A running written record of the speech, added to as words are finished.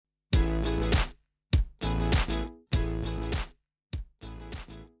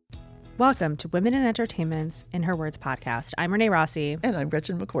Welcome to Women in Entertainment's In Her Words podcast. I'm Renee Rossi. And I'm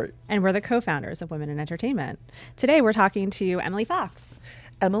Gretchen McCourt. And we're the co-founders of Women in Entertainment. Today we're talking to Emily Fox.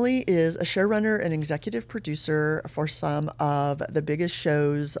 Emily is a showrunner and executive producer for some of the biggest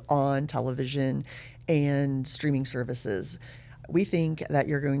shows on television and streaming services. We think that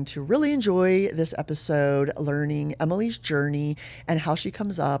you're going to really enjoy this episode, learning Emily's journey and how she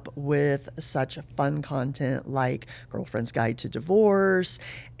comes up with such fun content like Girlfriend's Guide to Divorce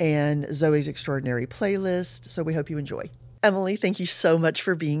and Zoe's Extraordinary Playlist. So we hope you enjoy. Emily, thank you so much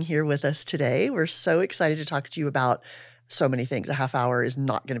for being here with us today. We're so excited to talk to you about so many things. A half hour is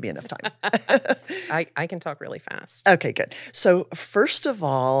not going to be enough time. I can talk really fast. Okay, good. So first of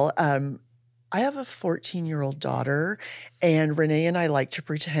all, I have a 14-year-old daughter, and Renee and I like to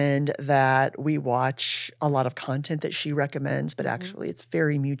pretend that we watch a lot of content that she recommends, but actually it's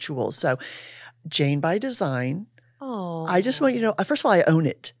very mutual. So Jane by Design. Oh, I just want you to know, first of all, I own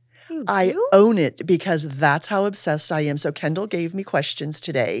it. you I do? own it because that's how obsessed I am. So Kendall gave me questions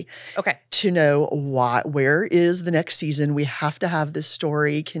today Okay. to know where is the next season. We have to have this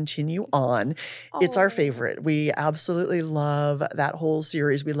story continue on. It's our favorite. We absolutely love that whole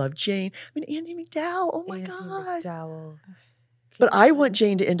series. We love Jane. I mean, Andy McDowell. Oh my God. McDowell. But I want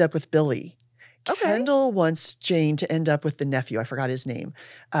Jane to end up with Billy. Okay. Kendall wants Jane to end up with the nephew. I forgot his name.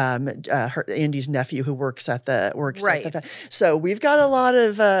 Andy's nephew who works at the Right. So we've got a lot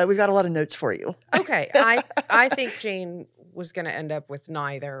of notes for you. Okay. I think Jane was going to end up with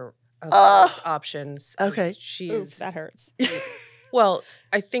neither of those options. Okay. She's Oops, that hurts. well.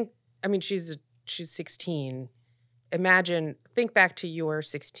 She's 16. Think back to your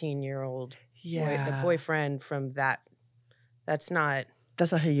 16-year-old Yeah. the boyfriend from that. That's not.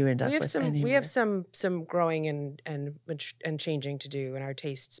 That's not who you end up We have with some. anymore. We have some growing and changing to do, and our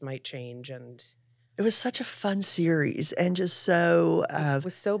tastes might change. And It was such a fun series and just so it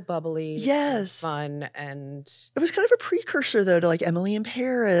was so bubbly, and yes. fun, and it was kind of a precursor though to like Emily in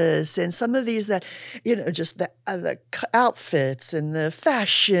Paris and some of these that, just the outfits and the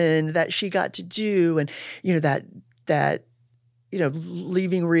fashion that she got to do and, that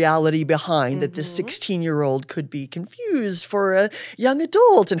leaving reality behind that this 16-year-old could be confused for a young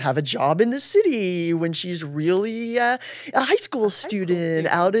adult and have a job in the city when she's really a high school student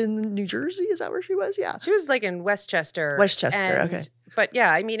out in New Jersey. Is that where she was? Yeah. she was like in Westchester. Okay. But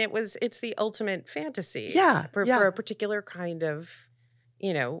yeah, I mean, it's the ultimate fantasy. Yeah, For yeah. a particular kind of,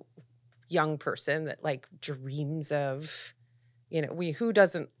 young person that like dreams of, who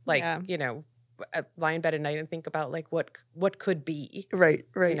doesn't like, lie in bed at night and think about like what could be. Right.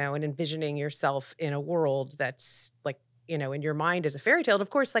 And envisioning yourself in a world that's like, in your mind as a fairy tale. And of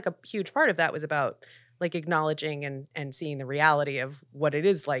course, like a huge part of that was about like acknowledging and seeing the reality of what it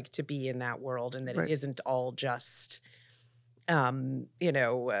is like to be in that world and that Right. it isn't all just,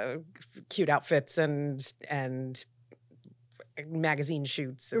 cute outfits and magazine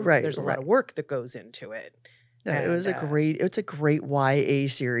shoots. Right, There's a lot right. of work that goes into it. No, it's a great YA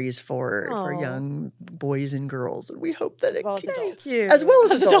series for Aw. young boys and girls, and we hope that As well as can- adults. Thank you. as well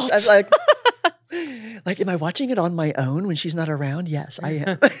as As adults. adults. Like, am I watching it on my own when she's not around? Yes, I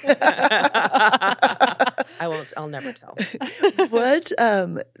am. I won't. I'll never tell. What?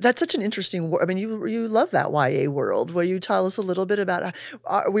 That's such an interesting world. I mean, you love that YA world. Will you tell us a little bit about?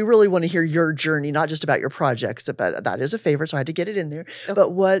 We really want to hear your journey, not just about your projects, but that is a favorite, so I had to get it in there.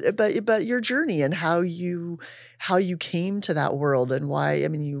 Okay. But your journey and how you came to that world and why? I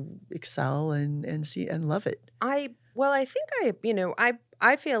mean, you excel and see and love it. I think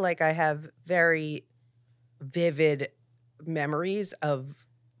I feel like I have very vivid memories of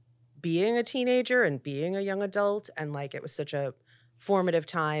being a teenager and being a young adult, and like it was such a formative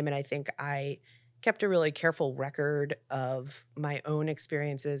time, and I think I kept a really careful record of my own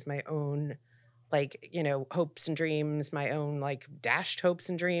experiences, my own hopes and dreams, my own like dashed hopes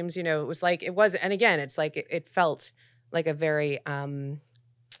and dreams. It felt like a very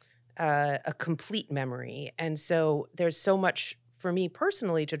a complete memory. And so there's so much for me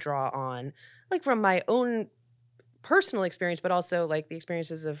personally to draw on, like from my own personal experience, but also like the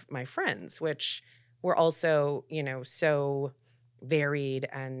experiences of my friends, which were also, so varied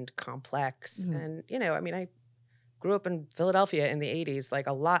and complex. Mhm. And, I grew up in Philadelphia in the 80s, like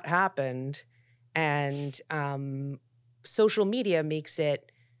a lot happened. And social media makes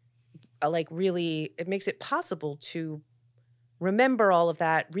it it makes it possible to remember all of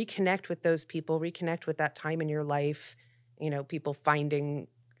that, reconnect with those people, reconnect with that time in your life, people finding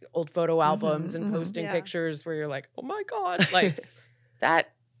old photo albums and posting Yeah. pictures where you're like, oh my God, like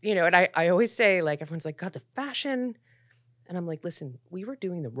that, and I always say, like, everyone's like, God, the fashion. And I'm like, listen, we were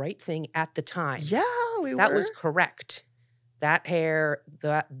doing the right thing at the time. Yeah, we That were. was correct. that hair,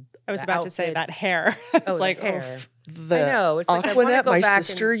 I was the about to say that outfits. hair. I was Oh, the like, hair. oof. The I know. It's like I wanna Aquanet go my back and-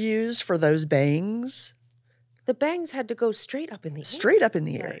 sister used for those bangs, The bangs had to go straight up in the straight air. up in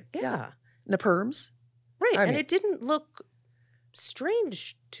the air. Like, Yeah. And the perms. Right. I And mean- it didn't look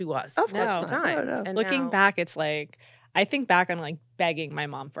strange to us Of course at the not. No, time. no. And Looking now- back, it's like, I think back on like begging my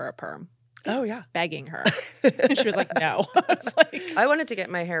mom for a perm. Oh, yeah. Begging her. And she was like, no. I was like, I wanted to get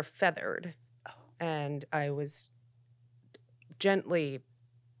my hair feathered, and I was gently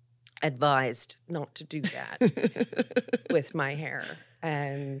advised not to do that with my hair.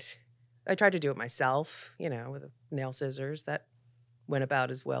 And I tried to do it myself, with nail scissors. That went about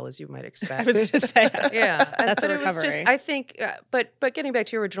as well as you might expect. I was going to say, Yeah, that's a but it was recovery. just, I think, but getting back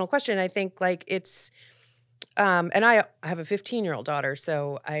to your original question, I think like it's, and I have a 15-year-old daughter,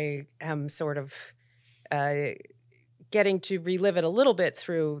 so I am sort of getting to relive it a little bit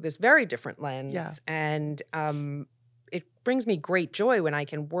through this very different lens. Yeah. And it brings me great joy when I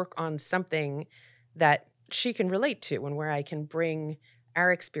can work on something that she can relate to and where I can bring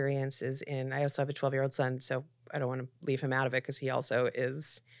our experiences in. I also have a 12-year-old son, so I don't want to leave him out of it because he also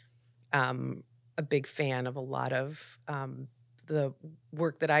is a big fan of a lot of the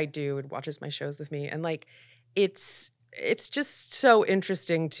work that I do and watches my shows with me. And like, it's just so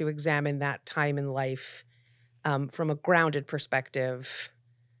interesting to examine that time in life from a grounded perspective,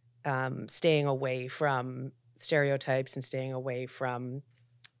 staying away from stereotypes and staying away from,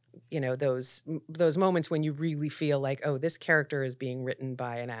 those moments when you really feel like, oh, this character is being written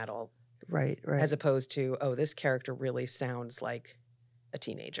by an adult, Right. as opposed to, oh, this character really sounds like a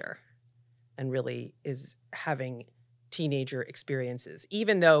teenager and really is having teenager experiences.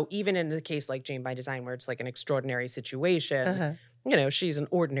 Even in the case like Jane by Design, where it's like an extraordinary situation, Uh-huh. She's an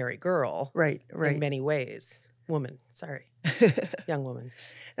ordinary girl Right. in many ways. Young woman.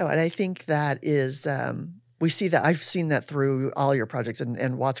 No, and I think that is, we see that. I've seen that through all your projects,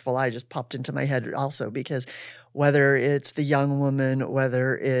 and Watchful Eye just popped into my head also, because whether it's the young woman,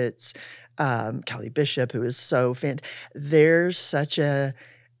 whether it's Kelly Bishop, who is so there's such a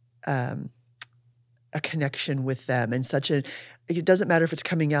connection with them, and it doesn't matter if it's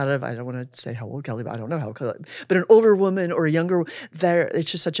coming out of, I don't want to say how old Kelly, but I don't know how, but an older woman or a younger,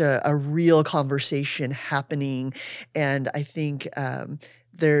 it's just such a real conversation happening. And I think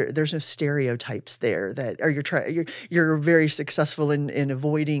there's no stereotypes there you're very successful in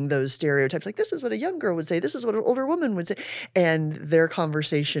avoiding those stereotypes. Like, this is what a young girl would say, this is what an older woman would say. And their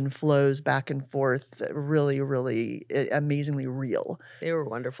conversation flows back and forth, really, really amazingly real. They were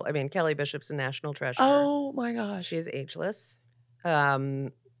wonderful. I mean, Kelly Bishop's a national treasure. Oh my gosh. She is ageless.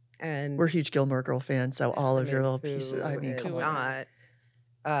 And We're huge Gilmore Girl fans, so all of your little who pieces, I mean, is come on.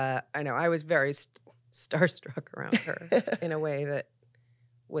 not. I know. I was very starstruck around her in a way that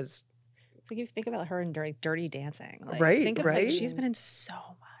was. It's like you think about her in Dirty Dancing. Like, Right, think of, right. like, she's been in so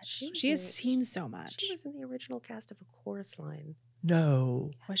much. She has seen so much. She was in the original cast of A Chorus Line.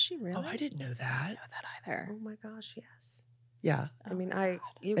 No. Was she really? Oh, I didn't know I that. didn't know that either. Oh my gosh, yes. Yeah. I mean, my God.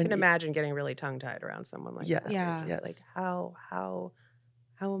 you And can imagine getting really tongue tied around someone like Yes, that. Yeah. It's yes. Like how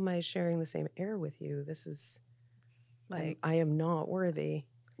am I sharing the same air with you? This is Like, I am not worthy.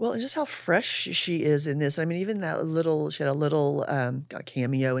 Well, and just how fresh she is in this. I mean, even she had a little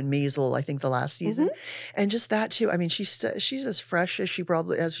cameo in Maisel, I think, the last season, and just that too. I mean, she's as fresh as she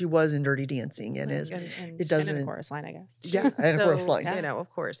was in Dirty Dancing, and is and it doesn't. And a chorus line, I guess. Yeah, and a chorus line. You know,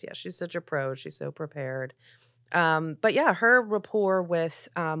 of course, yeah. She's such a pro. She's so prepared. But yeah, her rapport with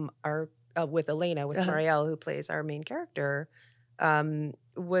with Elena, with Marielle, who plays our main character,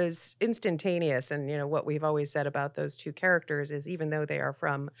 was instantaneous. And what we've always said about those two characters is, even though they are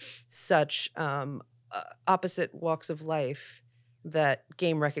from such opposite walks of life, that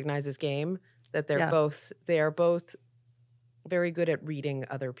game recognizes game. That they are both very good at reading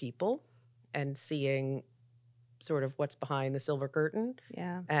other people and seeing sort of what's behind the silver curtain.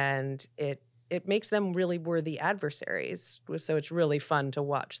 Yeah. And it makes them really worthy adversaries. So it's really fun to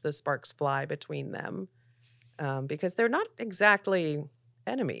watch the sparks fly between them, because they're not exactly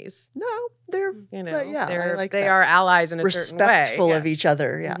enemies. No, they're they are allies in a certain way. Respectful of each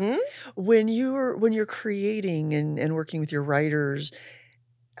other. Yeah. Mhm. When you're creating and working with your writers,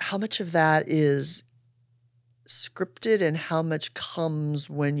 how much of that is scripted and how much comes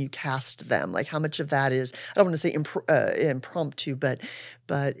when you cast them? Like, how much of that is, I don't want to say impromptu, but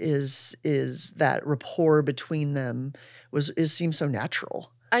is that rapport between them seems so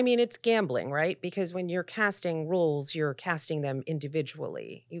natural? I mean, it's gambling, right? Because when you're casting roles, you're casting them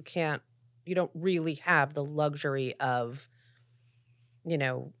individually. You don't really have the luxury of,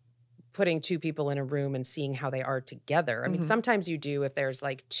 putting two people in a room and seeing how they are together. I mean, sometimes you do if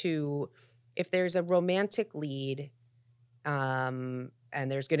there's a romantic lead And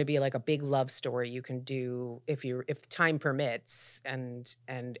there's going to be like a big love story you can do if time permits and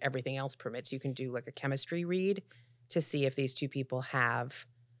everything else permits. You can do like a chemistry read to see if these two people have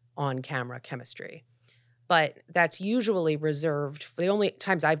on camera chemistry. But that's usually reserved for the only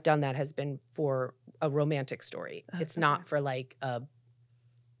times I've done that has been for a romantic story. It's not for like a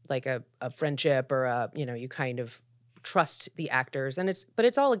friendship or you kind of trust the actors, but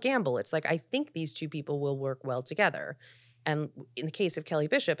it's all a gamble. It's like I think these two people will work well together. And in the case of Kelly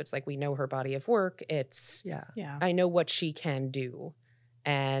Bishop, it's like we know her body of work. It's I know what she can do.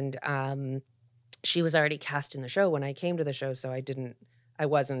 And she was already cast in the show when I came to the show, so I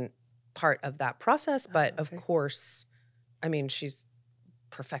wasn't part of that process, but of course, I mean, she's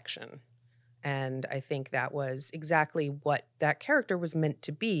perfection. And I think that was exactly what that character was meant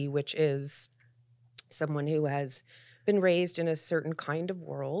to be, which is someone who has been raised in a certain kind of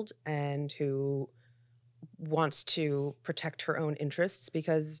world and who wants to protect her own interests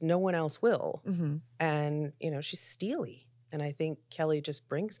because no one else will. Mm-hmm. And, she's steely. And I think Kelly just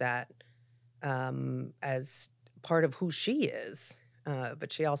brings that as part of who she is.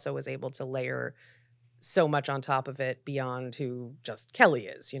 But she also was able to layer so much on top of it beyond who just Kelly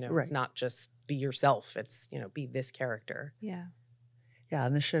is. Right. It's not just be yourself. It's, be this character. Yeah. Yeah,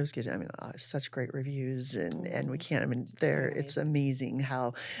 and the show's getting, such great reviews, and we can't, it's amazing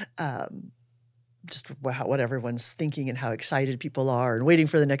how what everyone's thinking and how excited people are and waiting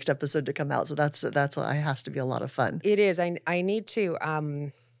for the next episode to come out. So that's has to be a lot of fun. It is. I need to,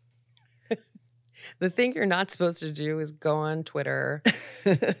 the thing you're not supposed to do is go on Twitter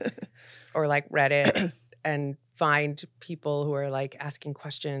or like Reddit and find people who are like asking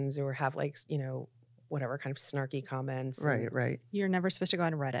questions or have like, whatever kind of snarky comments. Right. You're never supposed to go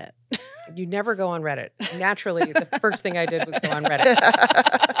on Reddit. You never go on Reddit. Naturally, the first thing I did was go on Reddit.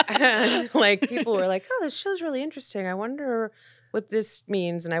 And like people were like, "Oh, this show's really interesting. I wonder what this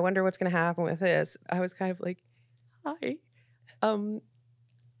means, and I wonder what's going to happen with this." I was kind of like, "Hi, I'm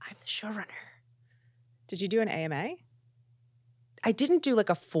the showrunner." Did you do an AMA? I didn't do like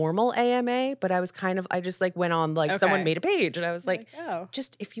a formal AMA, but I just like went on like someone made a page, and I was like,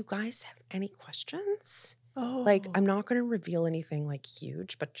 just if you guys have any questions. Like, I'm not going to reveal anything like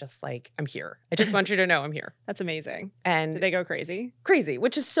huge, but just like, I'm here. I just want you to know I'm here. That's amazing. And did they go crazy? Crazy,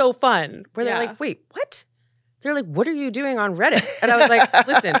 which is so fun. Where they're like, wait, what? They're like, what are you doing on Reddit? And I was like,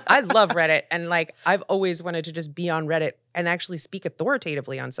 listen, I love Reddit. And like, I've always wanted to just be on Reddit and actually speak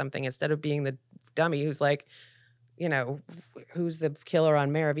authoritatively on something instead of being the dummy who's like, who's the killer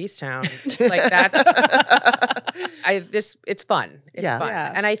on Mayor of Easttown? Like it's fun. It's fun.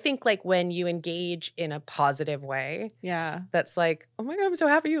 Yeah. And I think like when you engage in a positive way, that's like, oh my God, I'm so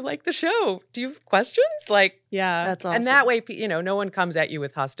happy you like the show. Do you have questions? Like, that's awesome. And that way, no one comes at you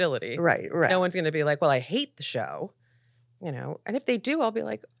with hostility. Right. No one's going to be like, well, I hate the show, and if they do, I'll be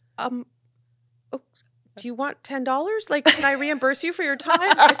like, do you want $10? Like, can I reimburse you for your time?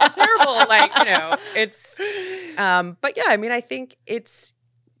 I feel terrible. Like, it's, but yeah, I think it's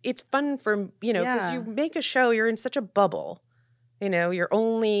fun for, because you make a show, you're in such a bubble, you're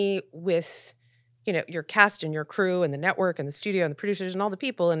only with, your cast and your crew and the network and the studio and the producers and all the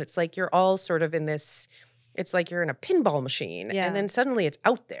people. And it's like, you're all sort of in this, it's like you're in a pinball machine. Yeah. And then suddenly it's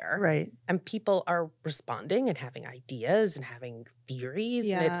out there. Right. And people are responding and having ideas and having theories.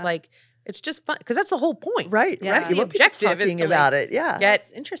 Yeah. And it's like, it's just fun because that's the whole point, right? Yeah. Right. The objective is to about it. Yeah,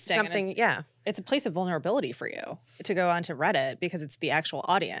 it's interesting. Something, it's a place of vulnerability for you to go onto Reddit because it's the actual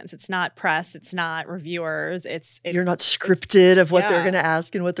audience. It's not press. It's not reviewers. You're not scripted of what they're going to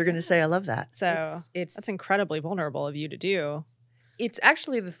ask and what they're going to say. I love that. So that's incredibly vulnerable of you to do. It's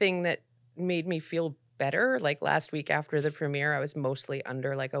actually the thing that made me feel better. Like last week after the premiere, I was mostly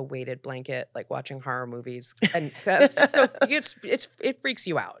under like a weighted blanket, like watching horror movies, and so it freaks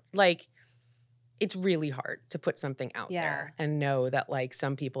you out. Like it's really hard to put something out there and know that like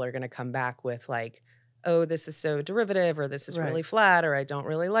some people are going to come back with like, oh, this is so derivative, or this is really flat, or I don't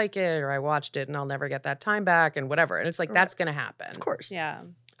really like it, or I watched it and I'll never get that time back, and whatever. And it's like that's going to happen, of course. Yeah.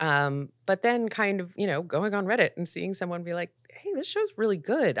 But then kind of going on Reddit and seeing someone be like, hey, this show's really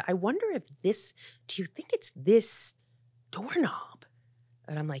good. I wonder if do you think it's this doorknob?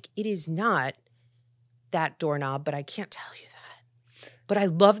 And I'm like, it is not that doorknob, but I can't tell you that. But I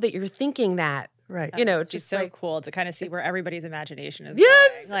love that you're thinking that. Right. It's just so cool to kind of see where everybody's imagination is going.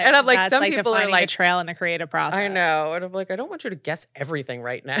 Like, and I'm like, some people are like a trail in the creative process. I know. And I'm like, I don't want you to guess everything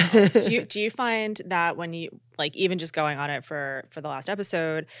right now. do you find that when you like even just going on it for the last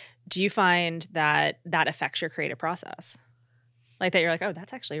episode, do you find that affects your creative process? Like that you're like, oh,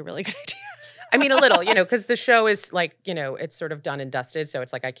 that's actually a really good idea. I mean, a little, because the show is like, it's sort of done and dusted. So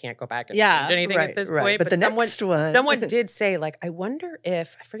it's like, I can't go back and change anything at this point. But the next one. Someone did say, like, I wonder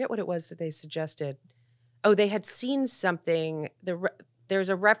if, I forget what it was that they suggested. Oh, they had seen something. There's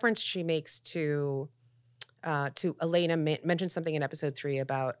a reference she makes to Elena mentioned something in episode 3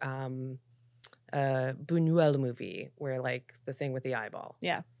 about Buñuel movie where like the thing with the eyeball.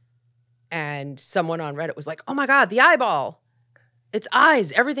 Yeah. And someone on Reddit was like, oh my God, the eyeball. It's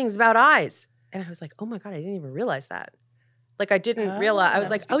eyes. Everything's about eyes. And I was like, oh my God, I didn't even realize that. Like I didn't realize. I was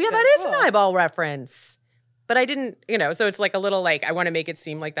like, oh yeah, that is an eyeball reference. But I didn't, so it's like a little like, I want to make it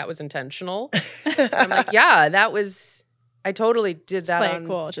seem like that was intentional. I'm like, yeah, that was, I totally did that on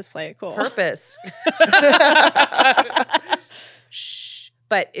cool. Just play it cool. Purpose. Shh.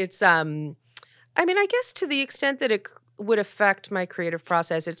 But it's, I mean, I guess to the extent that it would affect my creative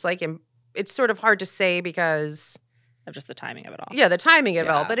process, it's like, it's sort of hard to say because of just the timing of it all. Yeah, the timing of it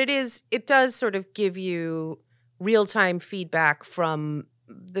all. But it does sort of give you real-time feedback from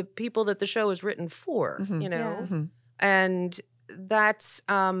the people that the show is written for, and that's,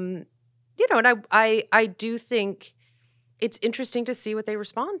 and I do think it's interesting to see what they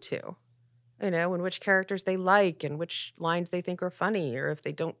respond to, and which characters they like and which lines they think are funny or if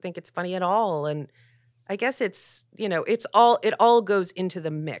they don't think it's funny at all. And I guess it's, it all goes into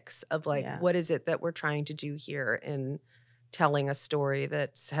the mix of like, what is it that we're trying to do here in telling a story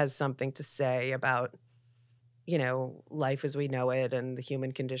that has something to say about, life as we know it and the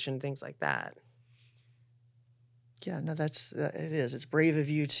human condition, things like that. Yeah, no, that's it is. It's brave of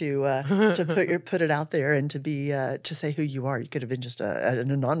you to put it out there and to be to say who you are. You could have been just an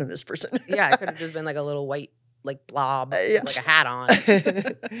anonymous person. Yeah, I could have just been like a little white like blob with like a hat on.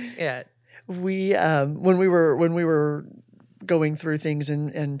 Yeah. We when we were going through things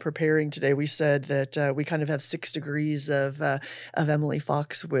and preparing today, we said that we kind of have 6 degrees of Emily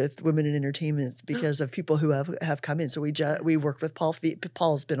Fox with women in entertainment because of people who have come in. So we worked with Paul.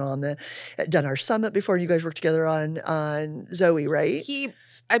 Paul's been done our summit before. You guys worked together on Zoe, right?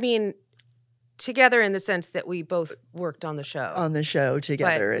 Together in the sense that we both worked on the show. On the show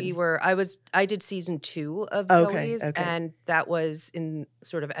together. But I did season 2 of Zoe's, and that was in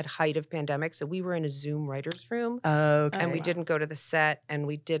sort of at height of pandemic. So we were in a Zoom writer's room. And we didn't go to the set, and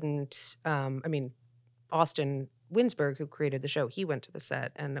we didn't, Austin Winsberg, who created the show, he went to the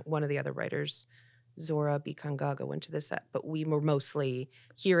set, and one of the other writers, Zora Bikangaga, went to the set. But we were mostly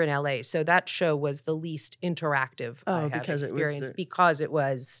here in LA. So that show was the least interactive I have experienced because it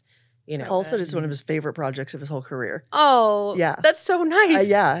was... Paul said it's one of his favorite projects of his whole career. Oh, yeah, that's so nice.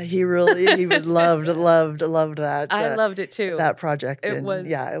 He would loved that. I loved it too. That project. It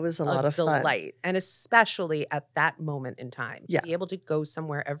was a lot of fun. Delight, and especially at that moment in time, to be able to go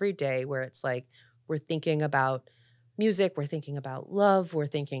somewhere every day where it's like we're thinking about music, we're thinking about love, we're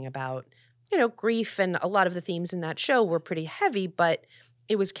thinking about grief, and a lot of the themes in that show were pretty heavy, but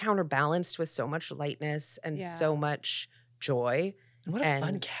it was counterbalanced with so much lightness and so much joy. What a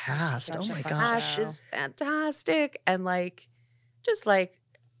fun cast. Oh my gosh. Cast is fantastic. And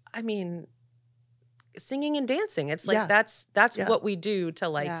singing and dancing. It's like that's what we do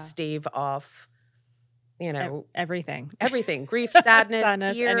to stave off, everything. Everything. Grief,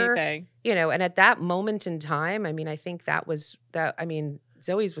 sadness, fear, anything. And at that moment in time, I think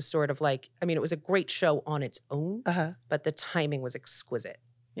Zoe's was sort of like, it was a great show on its own, but the timing was exquisite.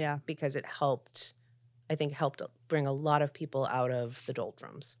 Yeah. Because it helped bring a lot of people out of the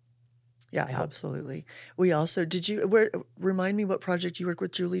doldrums. Yeah, absolutely. We also, remind me what project you worked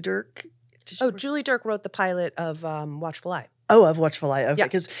with Julie Dirk? Julie Dirk wrote the pilot of Watchful Eye. Oh, of Watchful Eye. Okay.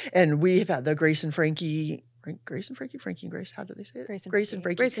 And we've had the Grace and Frankie, Frankie and Grace. How do they say it? Grace and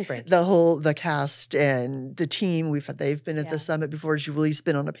Frankie. The cast and the team. They've been at the summit before. Julie's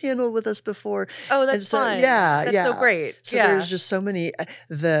been on a panel with us before. Oh, that's fun. Yeah, that's so great. So there's just so many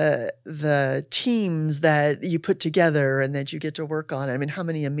the teams that you put together and that you get to work on. How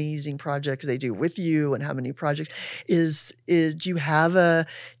many amazing projects they do with you, and how many projects do you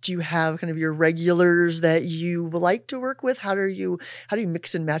have kind of your regulars that you like to work with? How do you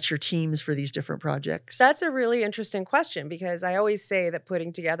mix and match your teams for these different projects? That's a really interesting question, because I always say that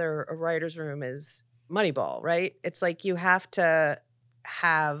putting together a writer's room is Moneyball, right? It's like you have to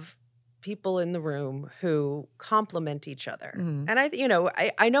have people in the room who complement each other. Mm-hmm. And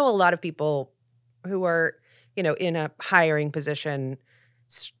I know a lot of people who are, in a hiring position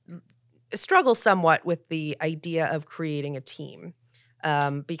struggle somewhat with the idea of creating a team,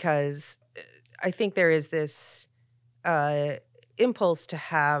 because I think there is this impulse to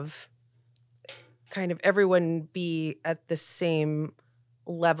have kind of everyone be at the same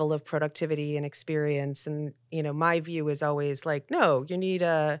level of productivity and experience. And, my view is always like, no, you need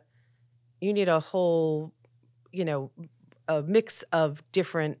a whole, a mix of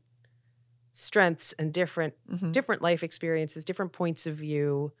different strengths and different life experiences, different points of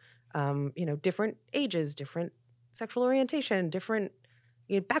view, different ages, different sexual orientation, different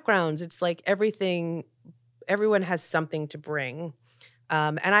backgrounds. It's like everyone has something to bring.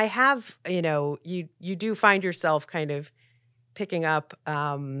 And I have, you do find yourself kind of picking up,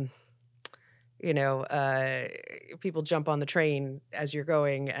 people jump on the train as you're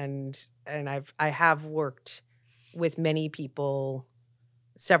going, and I have worked with many people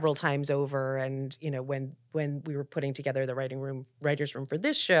several times over, and when we were putting together the writers room for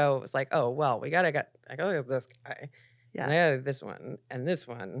this show, it was like, oh well, I gotta get this guy, and I gotta this one and this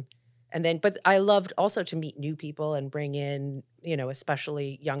one, and then but I loved also to meet new people and bring in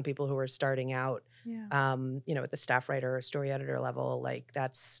especially young people who are starting out, at the staff writer or story editor level. Like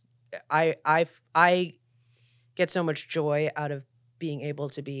that's I get so much joy out of being able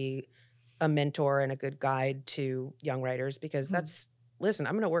to be a mentor and a good guide to young writers, because listen,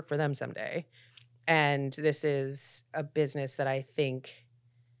 I'm going to work for them someday. And this is a business that I think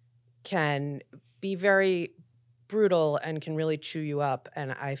can be very brutal and can really chew you up.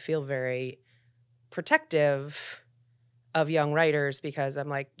 And I feel very protective of young writers, because I'm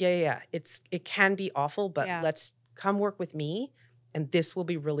like, it can be awful, but let's come work with me and this will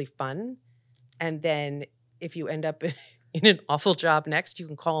be really fun. And then if you end up in an awful job next, you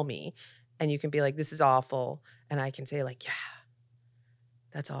can call me and you can be like, this is awful. And I can say like, yeah,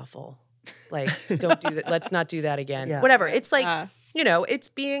 that's awful. Like, don't do that. Let's not do that again. Yeah. Whatever. It's like, it's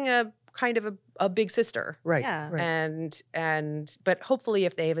being a kind of a big sister. Right. Yeah. Right. But hopefully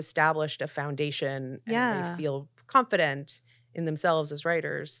if they have established a foundation and they feel confident in themselves as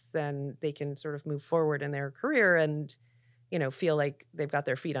writers, then they can sort of move forward in their career and, feel like they've got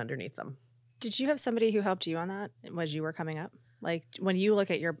their feet underneath them. Did you have somebody who helped you on that as you were coming up? Like when you look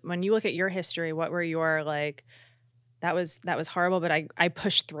at your history, what were your like, that was horrible, but I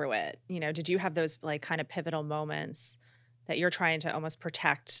pushed through it. Did you have those like kind of pivotal moments that you're trying to almost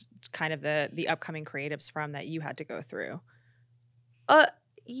protect kind of the upcoming creatives from, that you had to go through?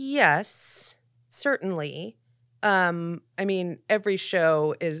 Yes, certainly. I mean, every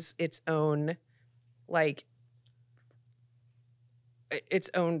show is its own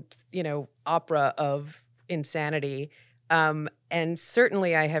opera of insanity. And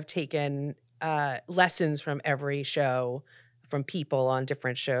certainly I have taken lessons from every show, from people on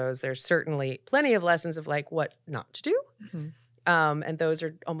different shows. There's certainly plenty of lessons of like what not to do. Mm-hmm. And those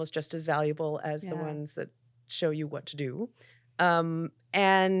are almost just as valuable as the ones that show you what to do.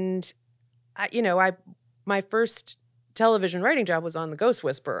 And my first television writing job was on The Ghost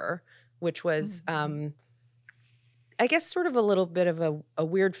Whisperer, which was, I guess, sort of a little bit of a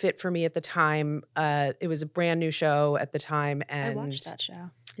weird fit for me at the time. It was a brand new show at the time, and I watched that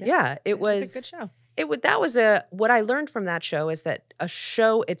show. Yeah, it was a good show. What I learned from that show is that a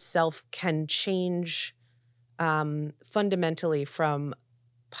show itself can change fundamentally from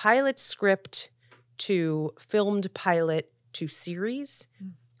pilot script to filmed pilot to series.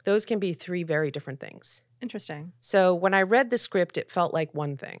 Those can be three very different things. Interesting. So when I read the script, it felt like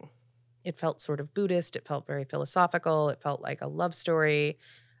one thing. It felt sort of Buddhist. It felt very philosophical. It felt like a love story.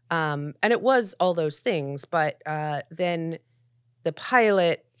 And it was all those things. But then the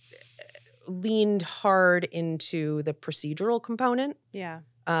pilot leaned hard into the procedural component. Yeah.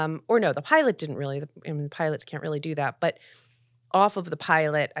 Or no, the pilot didn't really. Pilots can't really do that. But off of the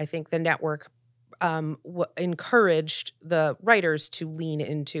pilot, I think the network encouraged the writers to lean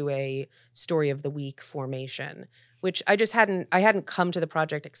into a story of the week formation, which I hadn't come to the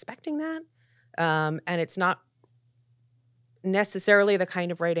project expecting that. And it's not necessarily the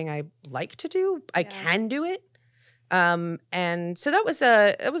kind of writing I like to do. I can do it. And so that was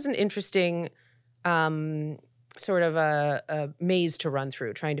an interesting sort of a maze to run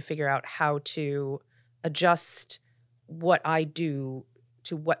through, trying to figure out how to adjust what I do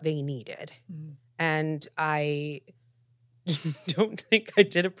to what they needed. Mm. And I don't think I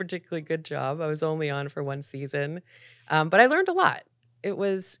did a particularly good job. I was only on for one season, but I learned a lot. It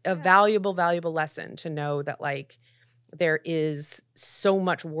was a valuable lesson to know that like there is so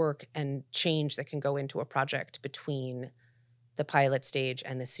much work and change that can go into a project between the pilot stage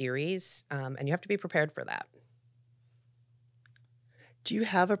and the series, and you have to be prepared for that. Do you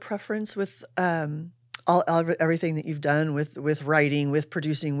have a preference with everything that you've done with writing, with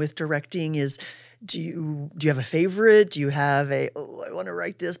producing, with directing? Do you have a favorite? Do you have I want to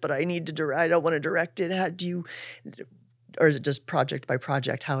write this, but I don't want to direct it? or is it just project by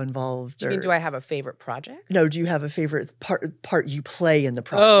project? How involved? Do you mean, do I have a favorite project? No, do you have a favorite part you play in the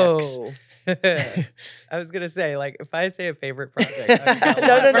projects? Oh, I was gonna say, like, if I say a favorite project, I'm gonna No, laugh. We're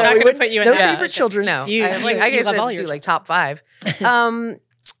not we gonna wouldn't- put you in no that. favorite children. No, You- I, like, you- I you guess love I all do your like top 5.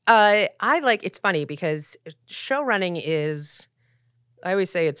 I like, it's funny because show running is, I always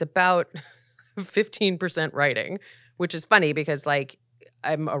say it's about 15% writing, which is funny because like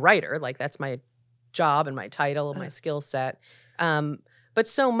I'm a writer, like that's my job and my title and my skill set. But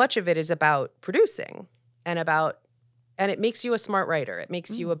so much of it is about producing and it makes you a smart writer. It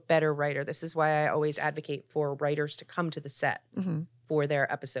makes you a better writer. This is why I always advocate for writers to come to the set for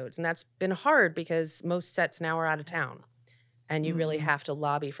their episodes. And that's been hard because most sets now are out of town. And you really have to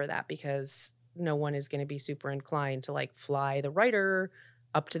lobby for that because no one is going to be super inclined to like fly the writer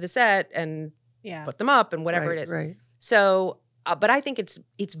up to the set and put them up and whatever it is. Right. So, but I think it's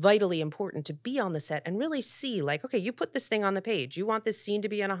vitally important to be on the set and really see like, okay, you put this thing on the page. You want this scene to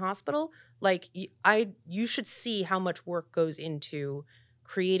be in a hospital? Like you should see how much work goes into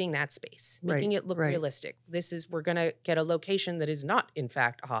creating that space, making it look realistic. We're going to get a location that is not in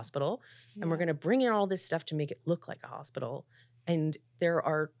fact a hospital and we're going to bring in all this stuff to make it look like a hospital. And there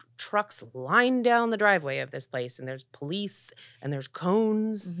are trucks lined down the driveway of this place and there's police and there's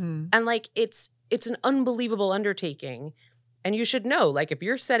cones and like it's an unbelievable undertaking. And you should know, like, if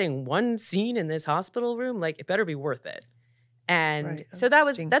you're setting one scene in this hospital room, like, it better be worth it. And so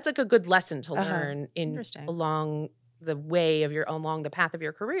that's like a good lesson to learn along the way of along the path of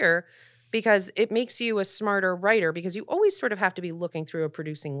your career, because it makes you a smarter writer because you always sort of have to be looking through a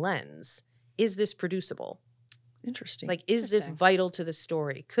producing lens. Is this producible? Interesting. Like, is this vital to the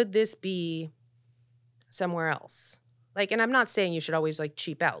story? Could this be somewhere else? Like, and I'm not saying you should always like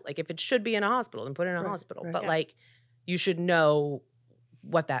cheap out. Like, if it should be in a hospital, then put it in a hospital. But like, you should know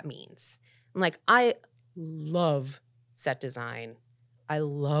what that means. And like, I love set design. I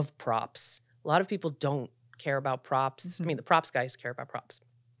love props. A lot of people don't care about props. I mean, the props guys care about props.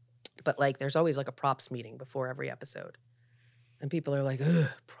 But like, there's always like a props meeting before every episode. And people are like, ugh,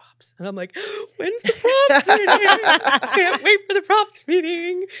 props. And I'm like, when's the props meeting? I can't wait for the props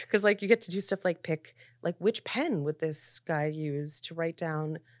meeting. Because like, you get to do stuff like pick, like, which pen would this guy use to write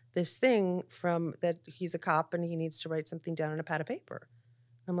down this thing from that he's a cop and he needs to write something down on a pad of paper.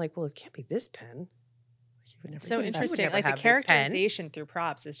 I'm like, well, it can't be this pen. So interesting. Like the characterization through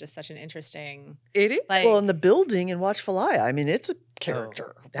props is just such an interesting. It is. Like, well, in the building in Watchful Eye, I mean, it's a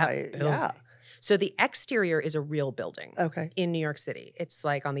character. Yeah. So the exterior is a real building. Okay. In New York City. It's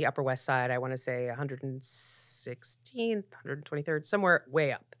like on the Upper West Side, I want to say 116th, 123rd, somewhere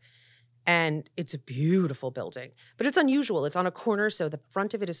way up. And it's a beautiful building, but it's unusual. It's on a corner, so the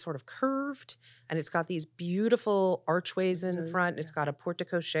front of it is sort of curved, and it's got these beautiful archways in front. It's got a porte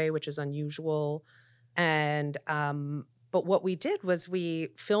cochere, which is unusual. And but what we did was we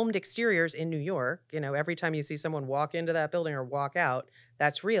filmed exteriors in New York. You know, every time you see someone walk into that building or walk out,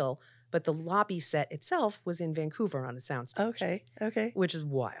 that's real. But the lobby set itself was in Vancouver on a soundstage. Okay. Which is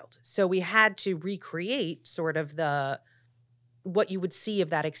wild. So we had to recreate sort of what you would see of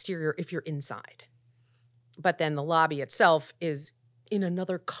that exterior if you're inside. But then the lobby itself is in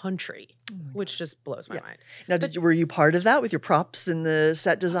another country, which just blows my mind. Now, were you part of that with your props and the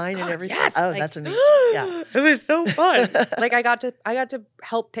set design and everything? Yes. Oh, that's amazing. Yeah. It was so fun. Like I got to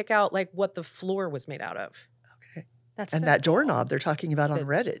help pick out like what the floor was made out of. And that doorknob they're talking about on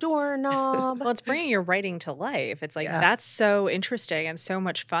Reddit. Doorknob. Well, it's bringing your writing to life. It's like, that's so interesting and so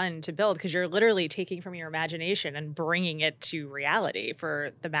much fun to build because you're literally taking from your imagination and bringing it to reality for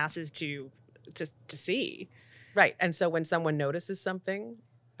the masses to see. Right. And so when someone notices something,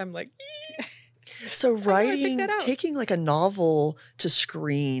 I'm like, so writing, taking like a novel to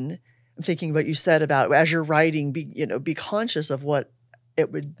screen, I'm thinking what you said about as you're writing, be conscious of what it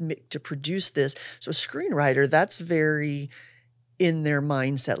would make to produce this. So a screenwriter, that's very in their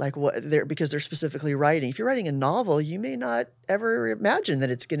mindset, like because they're specifically writing. If you're writing a novel, you may not ever imagine that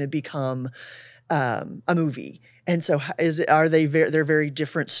it's going to become a movie. And so they're very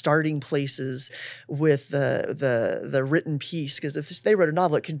different starting places with the written piece, because if they wrote a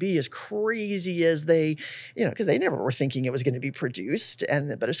novel, it can be as crazy as because they never were thinking it was going to be produced.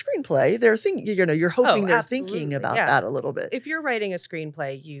 But a screenplay, they're thinking, you're hoping they're thinking about that a little bit. If you're writing a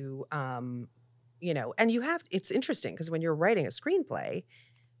screenplay, and it's interesting because when you're writing a screenplay,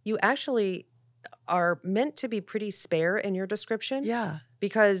 you actually are meant to be pretty spare in your description. Yeah.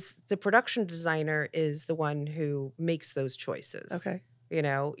 Because the production designer is the one who makes those choices. Okay.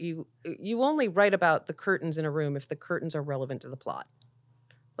 You only write about the curtains in a room if the curtains are relevant to the plot.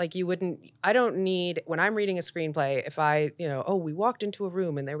 Like I don't need, when I'm reading a screenplay, if we walked into a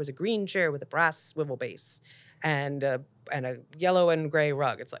room and there was a green chair with a brass swivel base and a yellow and gray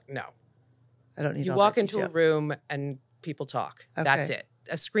rug. It's like, no. I don't need You all walk that into a detail. room and people talk. That's Okay. it.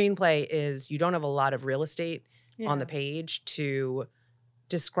 A screenplay is you don't have a lot of real estate on the Yeah. page to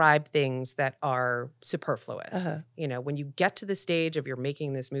describe things that are superfluous. Uh-huh. You know, when you get to the stage of you're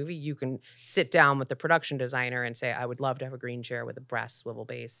making this movie, you can sit down with the production designer and say, I would love to have a green chair with a brass swivel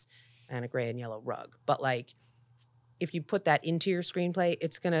base and a gray and yellow rug. But like, if you put that into your screenplay,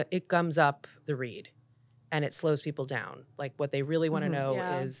 it gums up the read and it slows people down. Like what they really want to know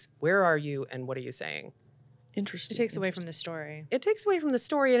Yeah. is where are you and what are you saying? Interesting. It takes away from the story. It takes away from the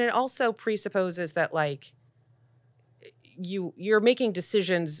story, and it also presupposes that like you're making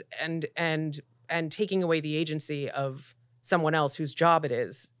decisions and taking away the agency of someone else whose job it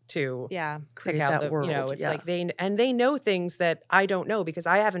is to Yeah. Create pick out that the world. you know, it's yeah. like they know things that I don't know because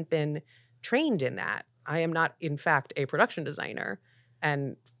I haven't been trained in that. I am not in fact a production designer,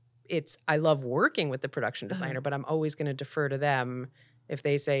 and I love working with the production designer, but I'm always going to defer to them if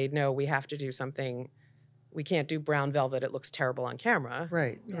they say no, we have to do something. We can't do brown velvet. It looks terrible on camera.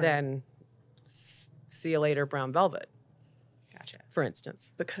 Right. Yeah. Then see you later, brown velvet, Gotcha. for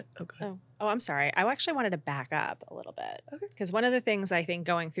instance. Okay. Oh, I'm sorry. I actually wanted to back up a little bit Okay. because one of the things I think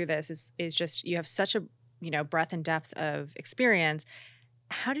going through this is just you have such a breadth and depth of experience.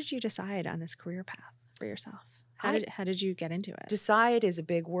 How did you decide on this career path for yourself? How did you get into it? Decide is a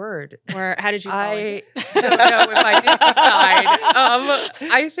big word. Or how did you fall into I it? don't know if I did decide.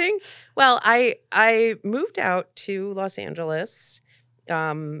 I think, well, I moved out to Los Angeles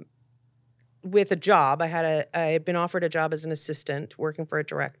with a job. I had been offered a job as an assistant working for a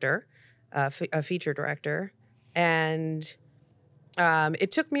director, a feature director. And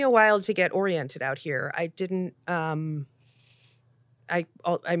it took me a while to get oriented out here. I didn't, I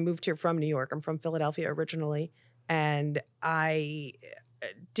moved here from New York. I'm from Philadelphia originally. And I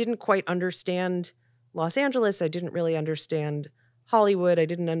didn't quite understand Los Angeles. I didn't really understand Hollywood.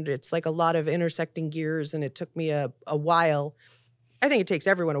 It's like a lot of intersecting gears, and it took me a while. I think it takes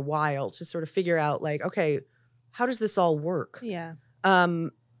everyone a while to sort of figure out like, okay, how does this all work? Yeah.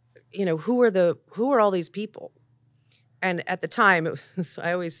 Who are all these people? And at the time,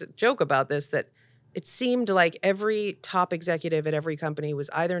 I always joke about this, that it seemed like every top executive at every company was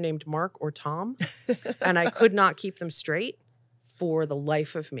either named Mark or Tom, and I could not keep them straight for the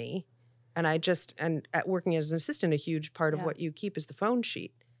life of me. And and at working as an assistant, a huge part of what you keep is the phone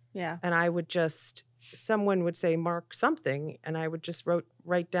sheet. Yeah. And I would someone would say Mark something, and I would just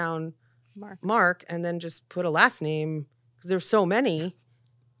write down Mark, and then just put a last name because there's so many.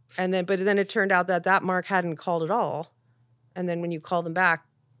 But then it turned out that Mark hadn't called at all. And then when you call them back,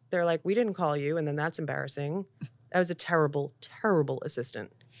 they're like, we didn't call you. And then that's embarrassing. I was a terrible, terrible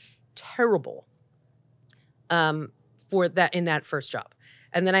assistant. Terrible. For that, in that first job.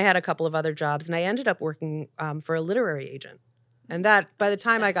 And then I had a couple of other jobs, and I ended up working for a literary agent. And that, by the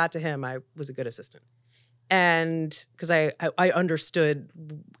time I got to him, I was a good assistant. And because I understood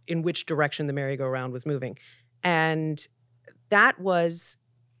in which direction the merry-go-round was moving. And that was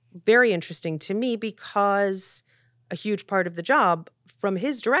very interesting to me because a huge part of the job from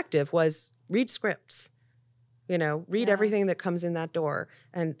his directive was read scripts, read everything that comes in that door.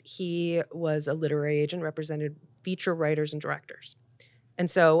 And he was a literary agent, represented feature writers and directors. And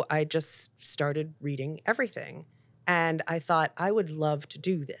so I just started reading everything. And I thought, I would love to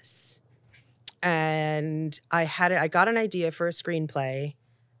do this. And I got an idea for a screenplay.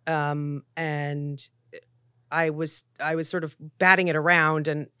 And I was sort of batting it around,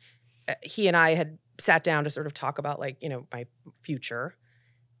 and he and I had sat down to sort of talk about my future.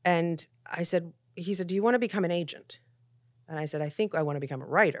 And he said, do you want to become an agent? And I said, I think I want to become a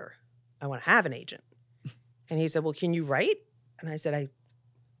writer. I want to have an agent. And he said, well, can you write? And I said,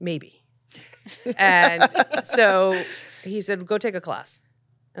 maybe. And so he said, go take a class.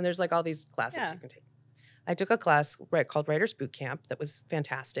 And there's like all these classes you can take. I took a class called Writer's Boot Camp that was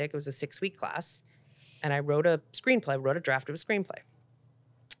fantastic. It was a 6-week class. And I wrote a draft of a screenplay.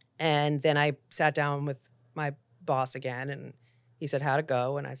 And then I sat down with my boss again, and he said, how'd it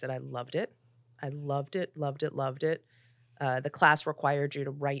go? And I said, I loved it. I loved it, loved it, loved it. The class required you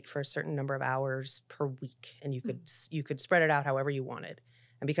to write for a certain number of hours per week, and you could spread it out however you wanted.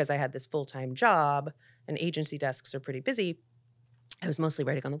 And because I had this full-time job, and agency desks are pretty busy, I was mostly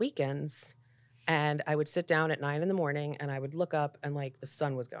writing on the weekends. And I would sit down at 9 a.m, and I would look up, and the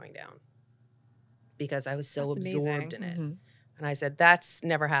sun was going down because I was so absorbed in it. Mm-hmm. And I said, that's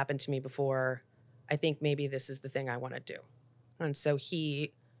never happened to me before. I think maybe this is the thing I want to do. And so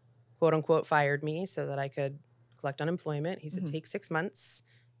he, quote unquote, fired me so that I could collect unemployment. He said, take 6 months,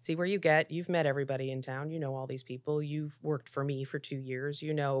 see where you get. You've met everybody in town. You know all these people. You've worked for me for 2 years.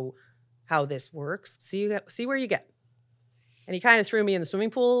 You know how this works. See where you get. And he kind of threw me in the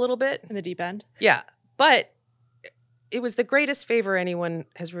swimming pool a little bit. In the deep end. Yeah. But it was the greatest favor anyone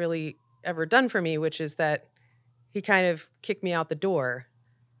has really ever done for me, which is that he kind of kicked me out the door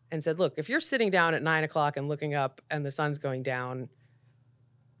and said, look, if you're sitting down at 9 o'clock and looking up and the sun's going down,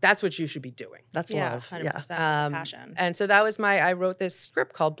 that's what you should be doing. That's Yeah, love. 100%. Yeah. That's passion. And so that was I wrote this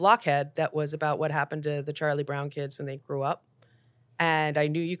script called Blockhead that was about what happened to the Charlie Brown kids when they grew up. And I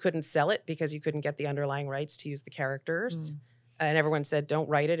knew you couldn't sell it because you couldn't get the underlying rights to use the characters. And everyone said, don't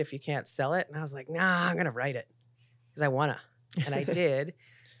write it if you can't sell it. And I was like, nah, I'm going to write it because I want to. And I did.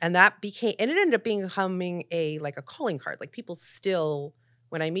 And it ended up becoming a calling card. Like people still,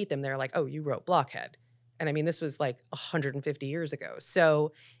 when I meet them, they're like, oh, you wrote Blockhead. And I mean, this was like 150 years ago.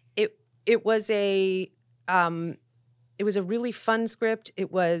 So it was a really fun script.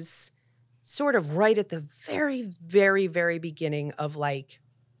 It was sort of right at the very, very, very beginning of like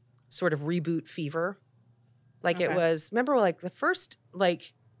sort of reboot fever. Like Okay. it was, remember like the first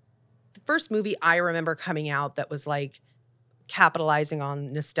movie I remember coming out that was like capitalizing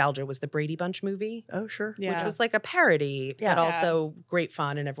on nostalgia was the Brady Bunch movie. Oh, sure. Yeah. Which was like a parody, Yeah. but also great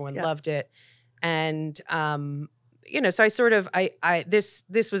fun and everyone Yeah. loved it. And so I sort of this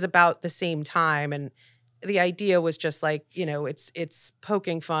was about the same time, and the idea was just like, it's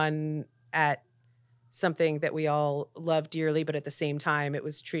poking fun at something that we all love dearly, but at the same time it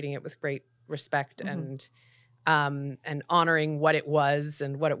was treating it with great respect and honoring what it was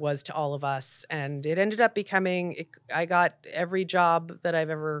and what it was to all of us. And it ended up becoming, I got every job that I've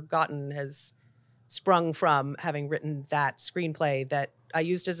ever gotten has sprung from having written that screenplay that I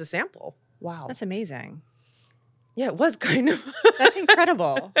used as a sample. Wow. That's amazing. Yeah, it was kind of. That's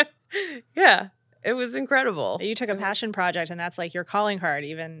incredible. Yeah, it was incredible. You took a passion project and that's like your calling card,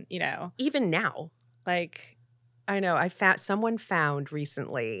 even now. like I know. Someone found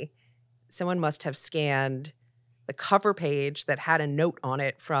recently, someone must have scanned the cover page that had a note on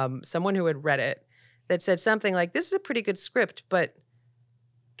it from someone who had read it that said something like, this is a pretty good script, but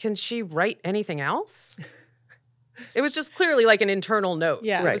can she write anything else? It was just clearly like an internal note.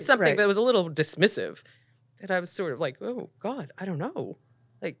 Yeah. It was something Right. that was a little dismissive. And I was sort of like, oh, God, I don't know.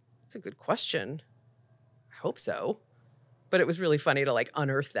 Like, it's a good question. I hope so. But it was really funny to like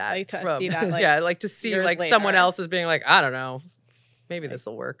unearth that. Like to see that, like, yeah, like to see years like someone later. else is being like, I don't know. Maybe this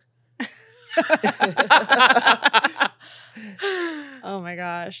will work. Oh my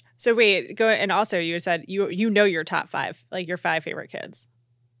gosh. So wait, go and also you said you know your top 5, like your 5 favorite kids.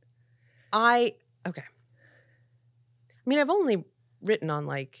 Okay. I mean, I've only written on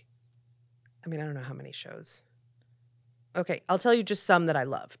I don't know how many shows. Okay, I'll tell you just some that I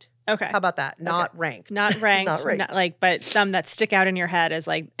loved. Okay. How about that? Not ranked. Not ranked, Not ranked. but some that stick out in your head as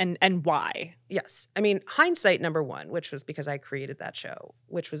like and why? Yes. I mean, hindsight number 1, which was because I created that show,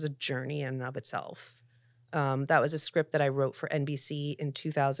 which was a journey in and of itself. That was a script that I wrote for NBC in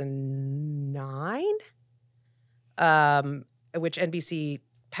 2009, which NBC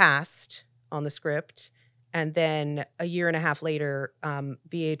passed on the script. And then a year and a half later,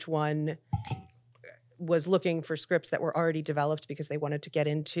 VH1 was looking for scripts that were already developed because they wanted to get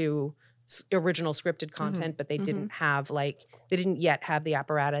into original scripted content, but they didn't have they didn't yet have the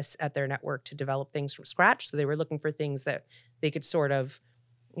apparatus at their network to develop things from scratch. So they were looking for things that they could sort of,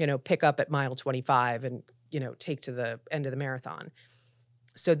 pick up at mile 25 and, take to the end of the marathon.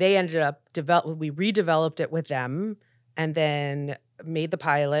 So they ended up we redeveloped it with them and then made the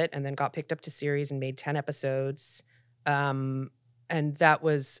pilot and then got picked up to series and made 10 episodes. And that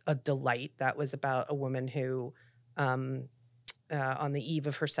was a delight. That was about a woman who, on the eve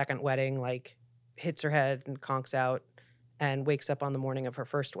of her second wedding, hits her head and conks out and wakes up on the morning of her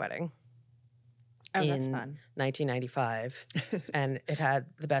first wedding. Oh, that's in fun. 1995. And it had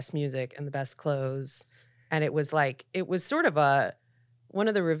the best music and the best clothes. And it was sort of one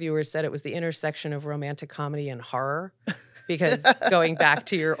of the reviewers said it was the intersection of romantic comedy and horror. Because going back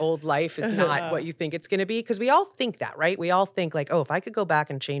to your old life is not what you think it's going to be. Because we all think that, right? We all think if I could go back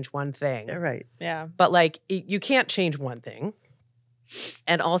and change one thing. Yeah, right. Yeah. But you can't change one thing.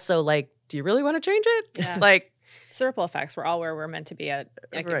 And also do you really want to change it? Yeah. It's the ripple effects. We're all where we're meant to be at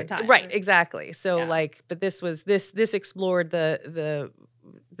a given time. Right, exactly. So Yeah. but this explored the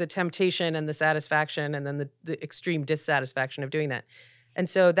temptation and the satisfaction and then the extreme dissatisfaction of doing that. And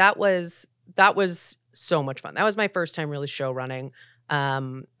so that was so much fun. That was my first time really show running.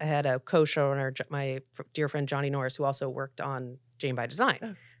 I had a co-showrunner, my dear friend Johnny Norris, who also worked on Jane by Design.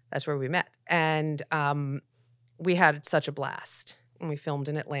 Oh. That's where we met. And we had such a blast. And we filmed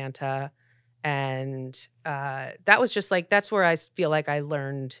in Atlanta. And that was just that's where I feel like I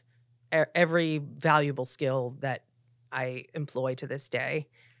learned every valuable skill that I employ to this day.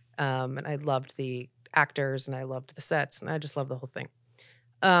 And I loved the actors and I loved the sets and I just loved the whole thing.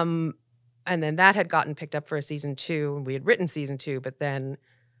 And then that had gotten picked up for a season 2, and we had written season 2, but then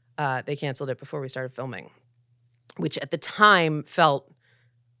they canceled it before we started filming, which at the time felt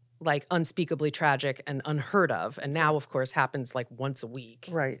like unspeakably tragic and unheard of. And now, of course, happens like once a week.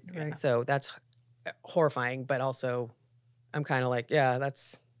 Right. So that's horrifying, but also I'm kind of like, yeah,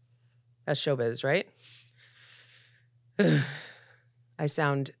 that's showbiz, right? I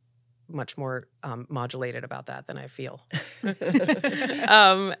sound much more modulated about that than I feel.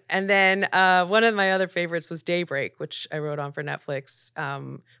 And then one of my other favorites was Daybreak, which I wrote on for Netflix,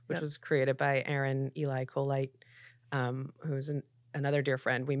 which was created by Aaron Eli Colite, who's another dear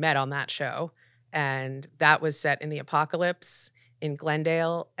friend. We met on that show, and that was set in the apocalypse in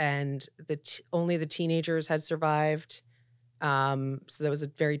Glendale, and only the teenagers had survived. So that was a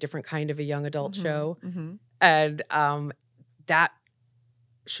very different kind of a young adult show. And that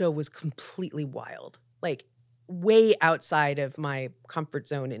show was completely wild, like way outside of my comfort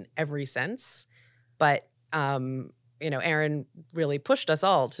zone in every sense. But, Aaron really pushed us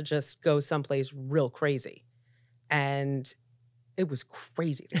all to just go someplace real crazy. And it was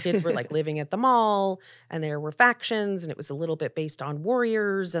crazy. The kids were like living at the mall, and there were factions, and it was a little bit based on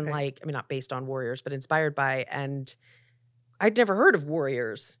warriors and not based on warriors, but inspired by. And I'd never heard of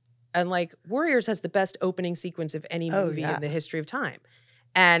Warriors. And like Warriors has the best opening sequence of any movie in the history of time.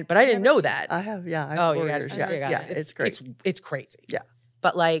 But I didn't know that. I have, yeah. Warriors. It's great. It's crazy. Yeah.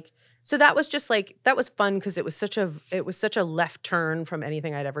 But like, so that was just like, that was fun because it was such a left turn from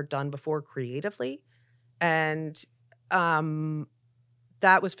anything I'd ever done before creatively. And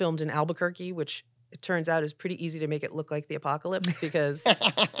that was filmed in Albuquerque, which it turns out is pretty easy to make it look like the apocalypse because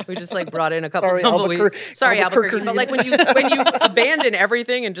we just like brought in a couple tumbleweeds. Sorry, Albuquerque. But like when you abandon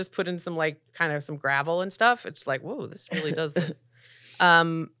everything and just put in some like kind of some gravel and stuff, it's like, whoa, this really does look.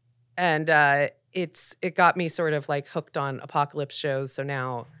 It got me sort of like hooked on apocalypse shows. So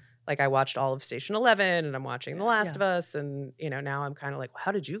now like I watched all of Station 11 and I'm watching The Last of Us. And, now I'm kind of like, well,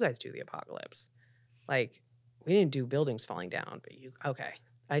 how did you guys do the apocalypse? Like we didn't do buildings falling down, but okay,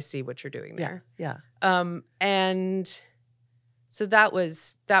 I see what you're doing there. Yeah. And so that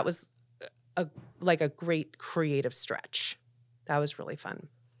was a great creative stretch. That was really fun.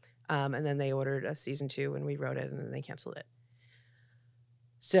 And then they ordered a season 2 and we wrote it and then they canceled it.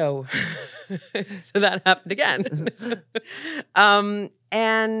 So that happened again.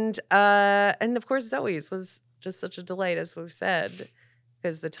 And of course Zoe's was just such a delight, as we've said,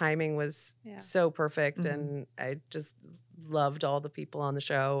 because the timing was so perfect. And I just loved all the people on the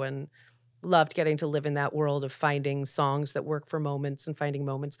show and loved getting to live in that world of finding songs that work for moments and finding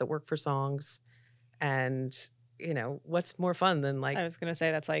moments that work for songs. And what's more fun than like, I was gonna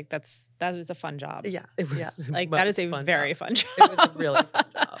say that is a fun job. Yeah. It was like that is a very fun job. It was a really fun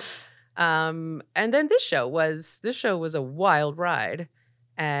job. And then this show was a wild ride.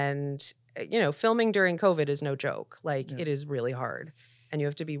 And filming during COVID is no joke. Like it is really hard. And you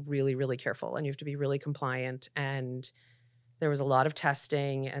have to be really, really careful and you have to be really compliant. And there was a lot of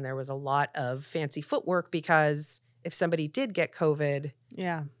testing and there was a lot of fancy footwork because if somebody did get COVID,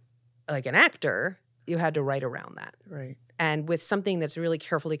 like an actor, you had to write around that. Right. And with something that's really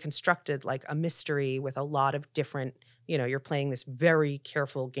carefully constructed, like a mystery with a lot of different, you're playing this very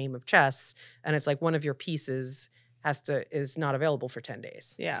careful game of chess and it's like one of your pieces is not available for 10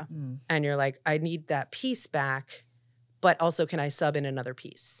 days. Yeah. And you're like, I need that piece back, but also can I sub in another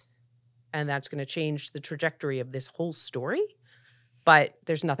piece? And that's going to change the trajectory of this whole story, but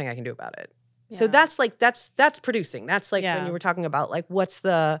there's nothing I can do about it. Yeah. So that's like, that's producing. That's like when you were talking about like, what's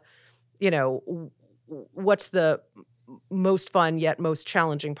the most fun yet most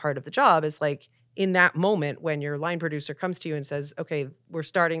challenging part of the job is like in that moment when your line producer comes to you and says, okay, we're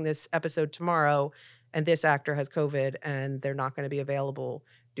starting this episode tomorrow and this actor has COVID and they're not going to be available.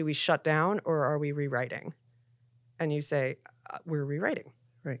 Do we shut down or are we rewriting? And you say, we're rewriting.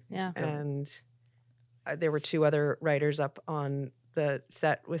 Right. Yeah. And there were 2 other writers up on the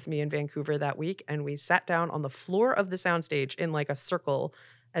set with me in Vancouver that week. And we sat down on the floor of the soundstage in like a circle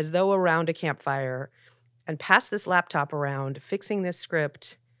as though around a campfire and passed this laptop around, fixing this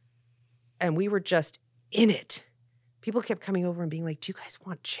script. And we were just in it. People kept coming over and being like, do you guys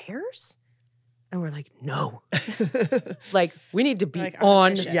want chairs? And we're like, no. Like, we need to be like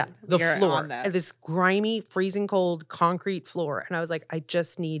on the floor. This grimy, freezing cold concrete floor. And I was like, I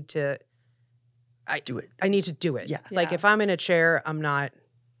just need to do it. I need to do it. Yeah. Like, if I'm in a chair, I'm not,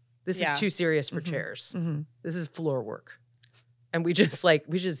 this is too serious for chairs. This is floor work. And we just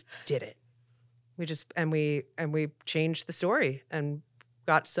did it. We changed the story and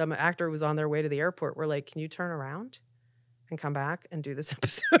got some actor who was on their way to the airport. We're like, can you turn around and come back and do this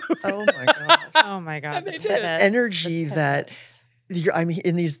episode. Oh my gosh. Oh my God. they the did. pivots, Energy the that pivots. I mean,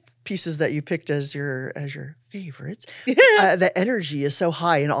 in these pieces that you picked as your favorites, the energy is so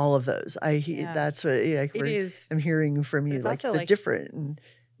high in all of those. Yeah. That's what It is. I'm hearing from you, it's like also the like- different. And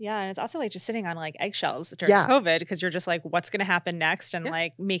Yeah, and it's also like just sitting on like eggshells during Yeah. COVID because you're just like, what's going to happen next, and Yeah.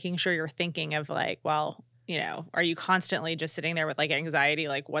 like making sure you're thinking of like, well, are you constantly just sitting there with like anxiety,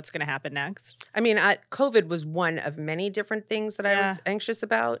 like what's going to happen next? I mean, COVID was one of many different things that I Yeah. was anxious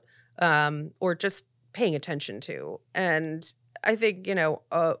about, or just paying attention to. And I think,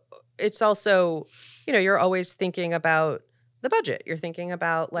 it's also, you're always thinking about the budget. You're thinking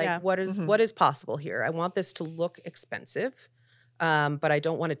about like, Yeah. what is Mhm. what is possible here? I want this to look expensive, but I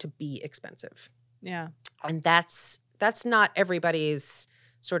don't want it to be expensive. Yeah, And that's not everybody's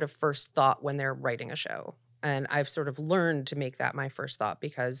sort of first thought when they're writing a show. And I've sort of learned to make that my first thought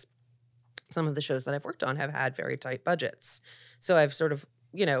because some of the shows that I've worked on have had very tight budgets. So I've sort of,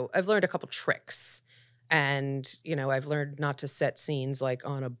 I've learned a couple tricks. And, I've learned not to set scenes like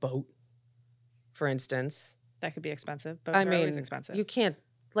on a boat, for instance. that could be expensive. Boats are always expensive. You can't,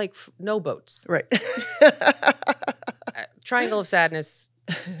 like, no boats. right. Triangle of Sadness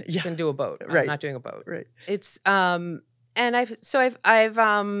Yeah. can do a boat. I'm Right. not doing a boat. Right. It's and I've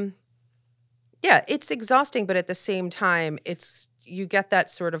yeah, it's exhausting, but at the same time, you get that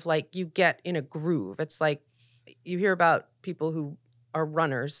sort of like you get in a groove. It's like you hear about people who are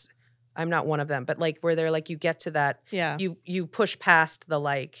runners. I'm not one of them, but like where they're like you get to that yeah, you push past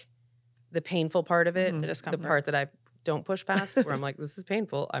the painful part of it, Mhm. The the discomfort. part that I don't push past, where I'm like, this is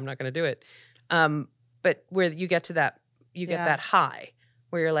painful. I'm not going to do it. But where you get to that, you get Yeah. that high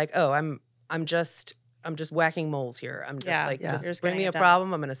where you're like, oh, I'm just whacking moles here. I'm just Yeah. like, Yeah. just You're just bring getting me a it done.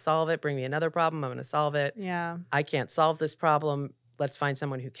 problem. I'm going to solve it. Bring me another problem. I'm going to solve it. yeah, I can't solve this problem. Let's find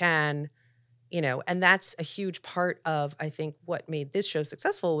someone who can. And that's a huge part of, I think, what made this show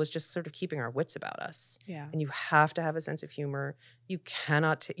successful was just sort of keeping our wits about us. yeah, And you have to have a sense of humor. You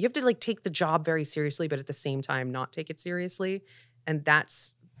cannot, you have to like take the job very seriously, but at the same time, not take it seriously. And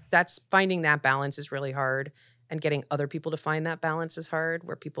that's finding that balance is really hard. And getting other people to find that balance is hard,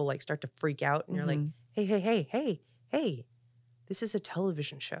 where people like start to freak out and you're like, Mhm. hey, this is a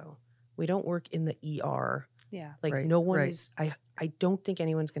television show. We don't work in the ER. yeah, Like Right, no one right. is, I don't think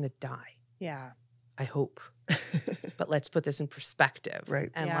anyone's going to die. yeah. I hope. But let's put this in perspective.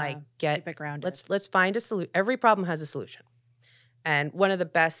 Right. And Yeah. like Keep it grounded. let's find a solution. Every problem has a solution. And one of the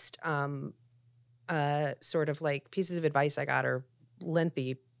best sort of like pieces of advice I got, or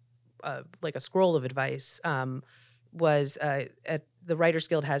lengthy, like a scroll of advice, was at the Writers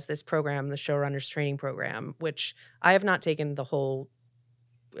Guild has this program, the Showrunners Training Program, which I have not taken the whole,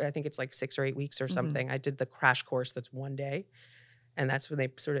 I think it's like 6 or 8 weeks or Mhm. something. I did the crash course that's one day. And that's when they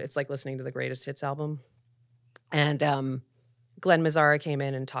sort of, it's like listening to the greatest hits album. And Glenn Mazzara came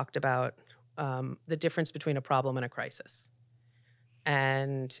in and talked about the difference between a problem and a crisis.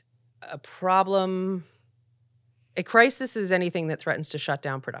 And a crisis is anything that threatens to shut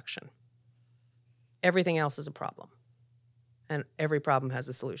down production. Everything else is a problem. And every problem has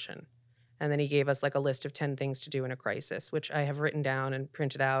a solution. And then he gave us like a list of 10 things to do in a crisis, which I have written down and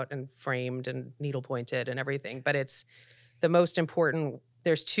printed out and framed and needle pointed and everything. But it's the most important.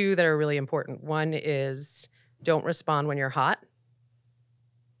 There's 2 that are really important. One is don't respond when you're hot,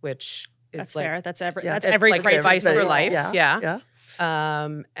 which is That's like, fair. That's every. Yeah. That's It's every like crisis advice in for the life. world. Yeah.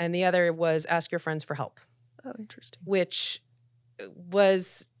 Yeah. And the other was ask your friends for help, Oh, interesting. which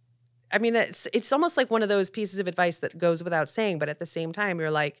was, I mean, it's almost like one of those pieces of advice that goes without saying, but at the same time, you're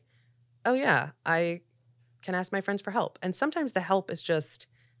like, oh yeah, I can ask my friends for help. And sometimes the help is just,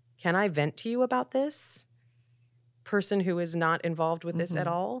 can I vent to you about this? Person who is not involved with this at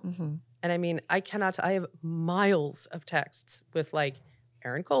Mhm. all. Mhm. And I mean, I have miles of texts with like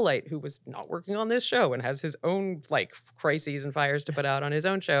Aaron Colite, who was not working on this show and has his own like crises and fires to put out on his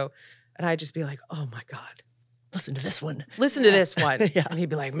own show. And I'd just be like, oh my God, Listen to this one. listen to this one. Yeah. And he'd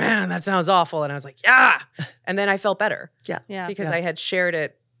be like, man, that sounds awful. And I was like, yeah. And then I felt better Yeah. because Yeah. I had shared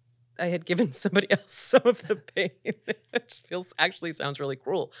it. I had given somebody else some of the pain. It just sounds really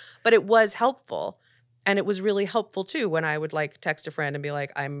cruel, but it was helpful. And it was really helpful too when I would like text a friend and be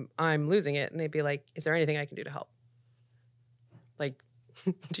like, I'm losing it. And they'd be like, is there anything I can do to help? Like,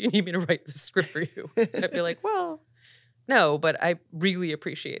 do you need me to write the script for you? And I'd be like, well, no, but I really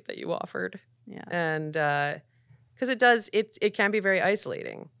appreciate that you offered. Yeah. And because it can be very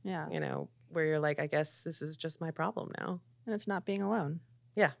isolating, Yeah. where you're like, I guess this is just my problem now. And it's not being alone.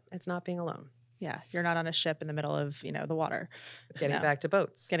 Yeah, it's not being alone. Yeah. You're not on a ship in the middle of, the water. Getting No. back to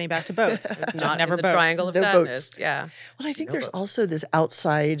boats. Getting back to boats. Not Never in the boats. triangle of No sadness. boats. Yeah. Well, I think No there's boats. also this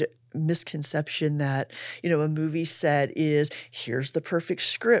outside misconception that, a movie set is here's the perfect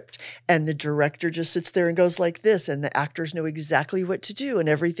script and the director just sits there and goes like this and the actors know exactly what to do and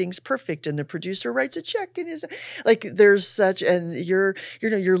everything's perfect and the producer writes a check and is like there's such and you're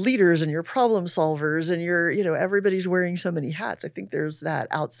leaders and you're problem solvers and everybody's wearing so many hats. I think there's that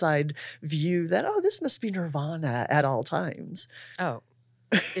outside view that this must be nirvana at all times. Oh,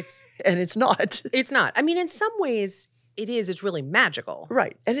 it's and it's not. It's not. I mean, in some ways it is. It's really magical.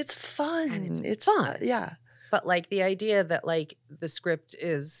 Right. And it's fun. And it's fun. Yeah. But like the idea that like the script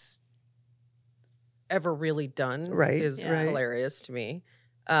is ever really done is hilarious to me.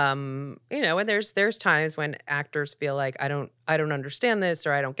 And there's times when actors feel like I don't understand this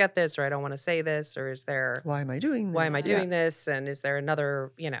or I don't get this or I don't want to say this or is there why am I doing this and is there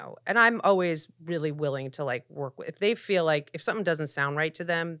another, and I'm always really willing to like work with if they feel like if something doesn't sound right to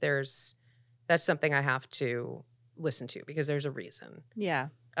them, that's something I have to listen to because there's a reason. Yeah.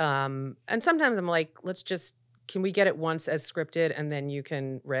 And sometimes I'm like, can we get it once as scripted and then you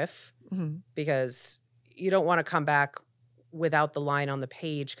can riff? Mm-hmm. Because you don't want to come back without the line on the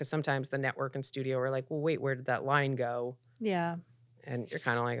page because sometimes the network and studio are like, well, wait, where did that line go? Yeah. And you're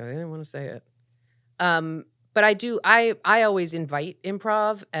kind of like, I didn't want to say it. But I always invite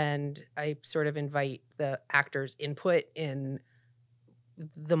improv and I sort of invite the actors' input in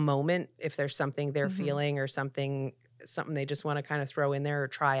the moment if there's something they're feeling or something they just want to kind of throw in there or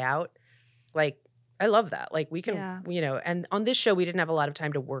try out. Like, I love that. Like we can, and on this show, we didn't have a lot of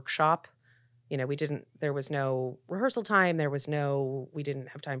time to workshop. There was no rehearsal time. We didn't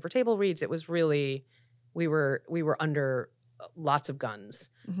have time for table reads. It was really, we were under lots of guns.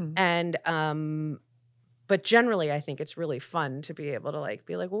 Mm-hmm. And, but generally I think it's really fun to be able to like,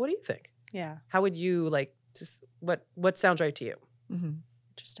 be like, well, what do you think? Yeah. How would you like, just what sounds right to you? Mm-hmm.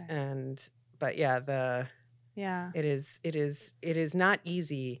 Interesting. But yeah, it is not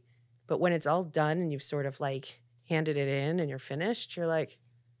easy, but when it's all done and you've sort of like handed it in and you're finished, you're like,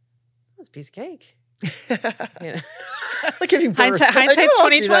 it's a piece of cake. Like giving birth. Hindsight's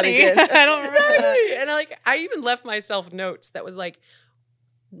 2020. I don't remember that. And I even left myself notes that was like,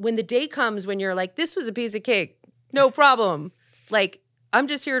 when the day comes when you're like, this was a piece of cake, no problem. Like, I'm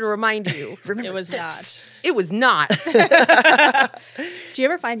just here to remind you. Remember it was this. not. It was not. Do you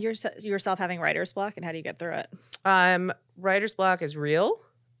ever find yourself having writer's block, and how do you get through it? Writer's block is real.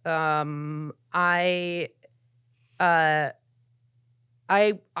 I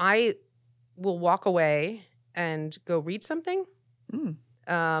will walk away and go read something.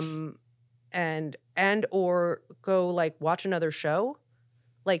 And or go like watch another show.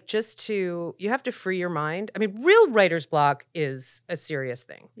 Like you have to free your mind. I mean, real writer's block is a serious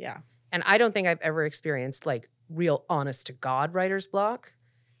thing. Yeah. And I don't think I've ever experienced like real honest to God writer's block.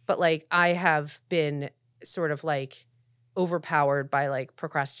 But like I have been sort of like overpowered by like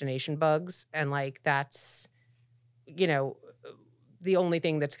procrastination bugs. And like that's, the only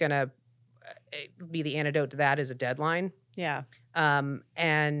thing that's going to be the antidote to that is a deadline. Yeah.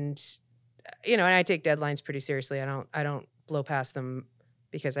 And I take deadlines pretty seriously. I don't blow past them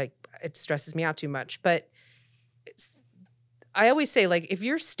because it stresses me out too much. But I always say, like, if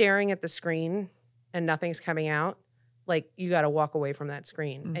you're staring at the screen and nothing's coming out, like, you got to walk away from that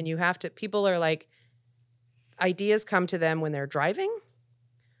screen. Mm-hmm. And you have to, people are like, ideas come to them when they're driving.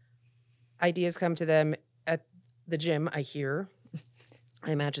 Ideas come to them at the gym, I hear.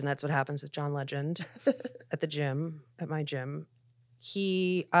 I imagine that's what happens with John Legend at the gym, at my gym.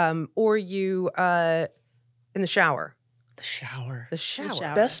 Or you in the shower. The shower. The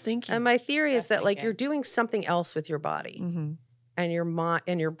shower. Best thinking. And my theory is Best that like thinking. you're doing something else with your body, Mm-hmm.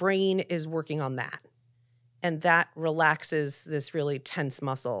 and your brain is working on that, and that relaxes this really tense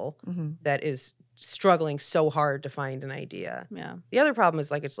muscle Mm-hmm. that is struggling so hard to find an idea. Yeah. The other problem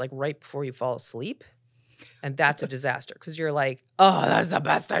is like it's like right before you fall asleep, and that's a disaster because you're like, oh, that's the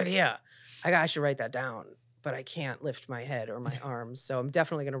best idea. I should write that down, but I can't lift my head or my arms, so I'm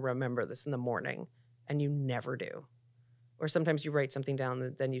definitely going to remember this in the morning, and you never do. Or sometimes you write something down,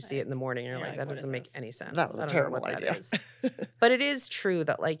 and then you see it in the morning, and you're like, that doesn't make any sense. That was a terrible idea. But it is true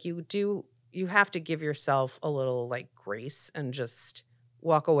that like you have to give yourself a little like grace and just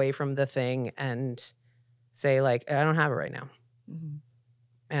walk away from the thing and say like, I don't have it right now. Mm-hmm.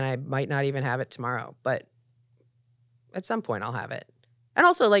 And I might not even have it tomorrow, but at some point I'll have it. And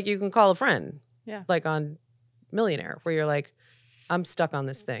also like you can call a friend. Yeah. Like on Millionaire where you're like, I'm stuck on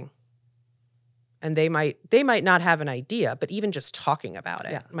this thing. And they might not have an idea, but even just talking about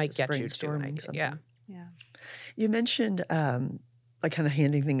it might get you to an idea. Something. Yeah. Yeah. You mentioned like kind of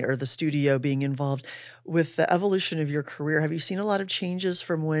handing thing or the studio being involved with the evolution of your career. Have you seen a lot of changes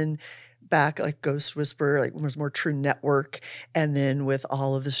from when back, like Ghost Whisperer, like was more true network, and then with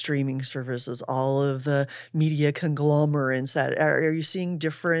all of the streaming services, all of the media conglomerates, that are you seeing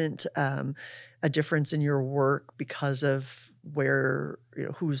different a difference in your work because of where, you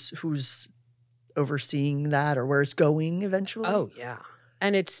know, who's overseeing that or where it's going eventually? Oh yeah.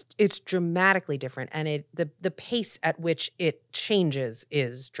 And it's dramatically different, and the pace at which it changes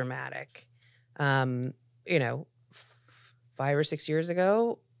is dramatic. You know, 5 or 6 years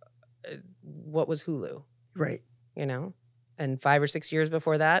ago, what was Hulu? Right. You know, and 5 or 6 years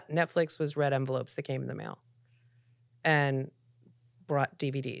before that, Netflix was red envelopes that came in the mail and brought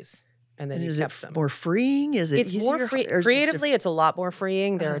DVDs, and then And you is it kept them. more freeing? Is it It's more easier? free. Or is it Creatively, it's a lot more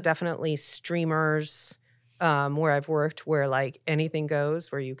freeing. There are Uh-huh. definitely streamers where I've worked where like anything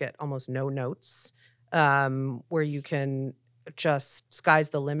goes, where you get almost no notes, where you can just sky's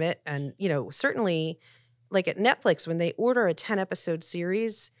the limit. And, you know, certainly like at Netflix, when they order a 10 episode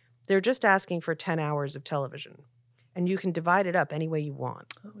series, they're just asking for 10 hours of television. And you can divide it up any way you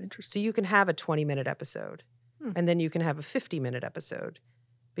want. Oh, interesting. So you can have a 20-minute episode, and then you can have a 50-minute episode,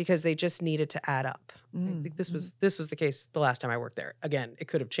 because they just needed to add up. I think this was the case the last time I worked there. Again, it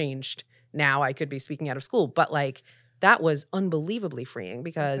could have changed. Now I could be speaking out of school, but like that was unbelievably freeing,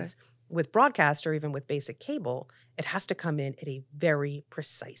 because with broadcast or even with basic cable, it has to come in at a very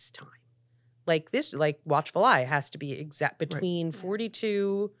precise time. Like this, like Watchful Eye has to be exact between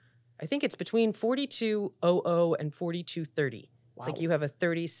 42. I think it's between 42:00 and 42:30. Wow. Like you have a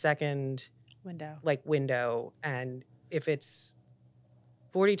 30-second window, and if it's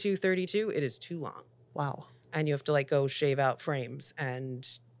 42:32, it is too long. Wow. And you have to like go shave out frames, and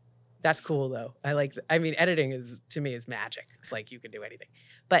that's cool though. I mean, editing is, to me, is magic. It's like you can do anything.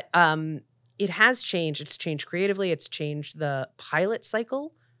 But it has changed. It's changed creatively. It's changed the pilot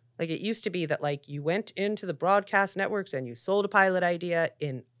cycle. Like it used to be that like you went into the broadcast networks and you sold a pilot idea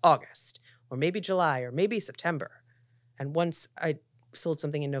in August or maybe July or maybe September. And once I sold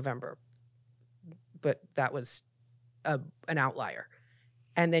something in November, but that was an outlier.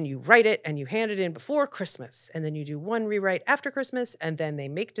 And then you write it and you hand it in before Christmas. And then you do one rewrite after Christmas. And then they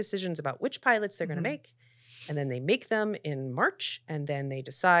make decisions about which pilots they're going to make. And then they make them in March. And then they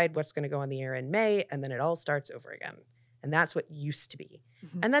decide what's going to go on the air in May. And then it all starts over again. And that's what used to be.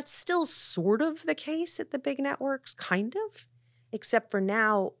 And that's still sort of the case at the big networks, kind of. Except for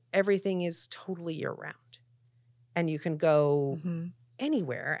now, everything is totally year round. And you can go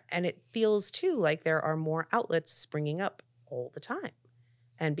anywhere. And it feels, too, like there are more outlets springing up all the time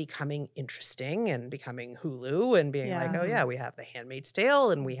and becoming interesting and becoming Hulu and being like, oh, yeah, we have The Handmaid's Tale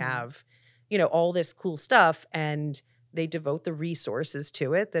and we have, you know, all this cool stuff. And they devote the resources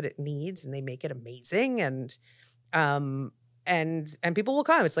to it that it needs, and they make it amazing. And people will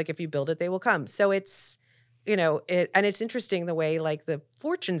come. It's like if you build it, they will come. So it's, you know, and it's interesting the way like the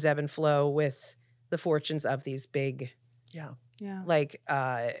fortunes ebb and flow with the fortunes of these big, like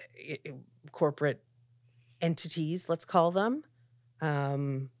corporate entities, let's call them,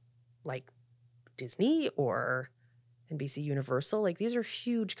 like Disney or NBC Universal. Like these are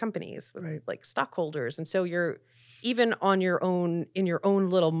huge companies with like stockholders. And so you're even on your own, in your own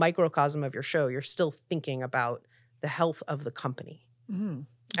little microcosm of your show, you're still thinking about the health of the company.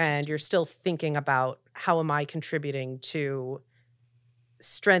 And you're still thinking about how am I contributing to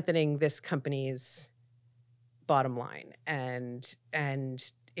strengthening this company's bottom line. And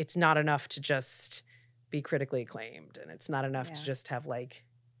it's not enough to just be critically acclaimed, and it's not enough to just have like,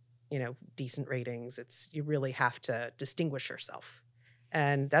 you know, decent ratings. It's, you really have to distinguish yourself.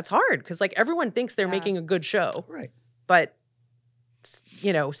 And that's hard because like everyone thinks they're making a good show. Right. But,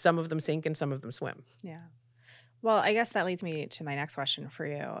 you know, some of them sink and some of them swim. Yeah. Well, I guess that leads me to my next question for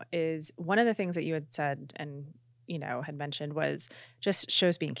you is one of the things that you had said and, you know, had mentioned was just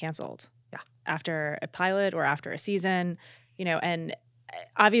shows being canceled. Yeah. After a pilot or after a season, you know, and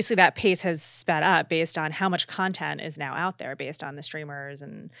obviously that pace has sped up based on how much content is now out there based on the streamers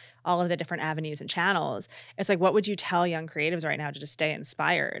and all of the different avenues and channels. It's like, what would you tell young creatives right now to just stay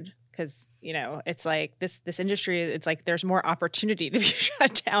inspired? Because, you know, it's like this industry, it's like there's more opportunity to be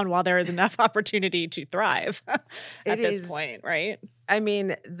shut down while there is enough opportunity to thrive at this point, right? I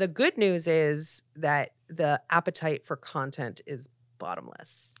mean, the good news is that the appetite for content is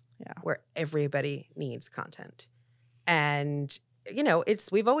bottomless. Yeah. Where everybody needs content. And, you know,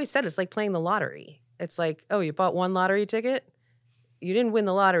 we've always said it's like playing the lottery. It's like, oh, you bought one lottery ticket? You didn't win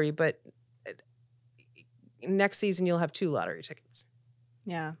the lottery, but next season you'll have 2 lottery tickets.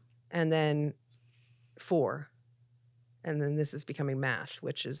 Yeah. And then 4. And then this is becoming math,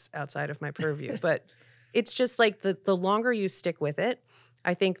 which is outside of my purview. But it's just like the longer you stick with it,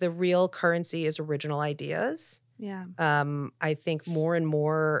 I think the real currency is original ideas. Yeah. I think more and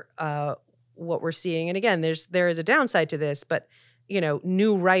more what we're seeing, and again, there is a downside to this, but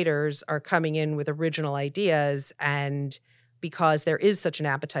new writers are coming in with original ideas, and because there is such an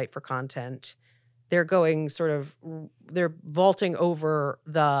appetite for content, they're vaulting over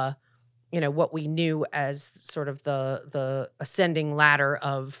the what we knew as sort of the ascending ladder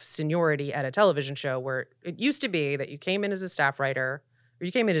of seniority at a television show, where it used to be that you came in as a staff writer, or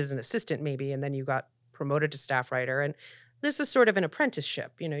you came in as an assistant maybe, and then you got promoted to staff writer. And this is sort of an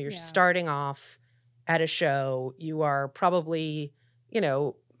apprenticeship. You're starting off at a show. You are probably,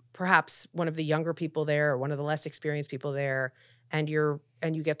 perhaps one of the younger people there or one of the less experienced people there. And you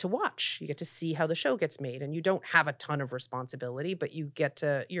get to watch, you get to see how the show gets made, and you don't have a ton of responsibility, but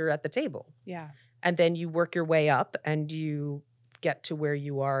you're at the table. Yeah. And then you work your way up and you get to where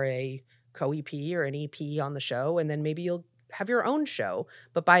you are a co-EP or an EP on the show. And then maybe you'll have your own show.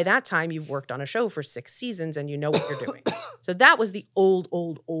 But by that time, you've worked on a show for 6 seasons and you know what you're doing. So that was the old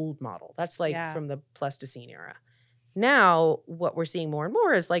model. That's from the Pleistocene era. Now, what we're seeing more and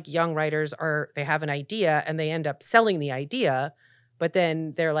more is young writers they have an idea and they end up selling the idea, but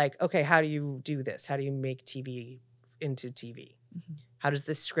then they're like, okay, how do you do this? How do you make TV into TV? Mm-hmm. How does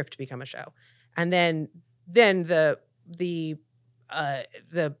this script become a show? And then the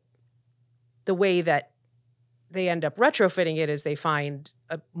way that they end up retrofitting it is they find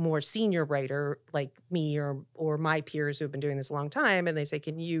a more senior writer like me or my peers who have been doing this a long time, and they say,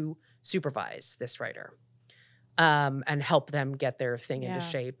 can you supervise this writer? And help them get their thing into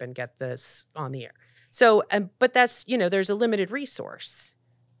shape and get this on the air. So, but that's, there's a limited resource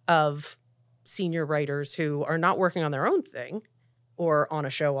of senior writers who are not working on their own thing or on a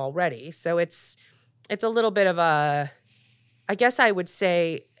show already. So it's a little bit of I guess I would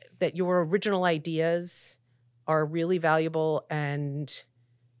say that your original ideas are really valuable and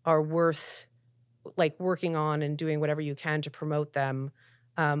are worth working on and doing whatever you can to promote them.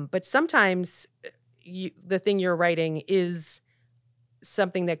 But sometimes the thing you're writing is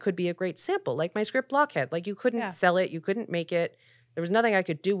something that could be a great sample, like my script Blockhead. You couldn't sell it, you couldn't make it. There was nothing I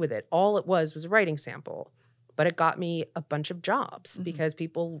could do with it. All it was a writing sample. But it got me a bunch of jobs because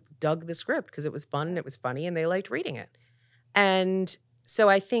people dug the script because it was fun and it was funny and they liked reading it. And so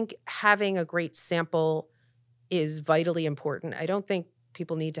I think having a great sample is vitally important. I don't think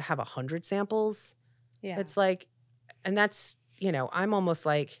people need to have 100 samples. Yeah. It's and that's, I'm almost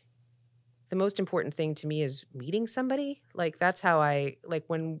the most important thing to me is meeting somebody. That's how I,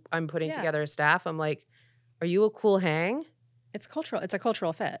 when I'm putting together a staff, I'm like, are you a cool hang? It's cultural. It's a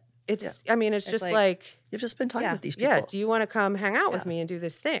cultural fit. I mean, it's just you have to spend time with these people. Yeah. Do you want to come hang out with me and do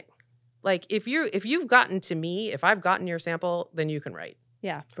this thing? If you've gotten to me, if I've gotten your sample, then you can write.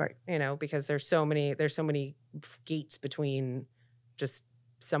 Yeah. Right. Because there's so many gates between just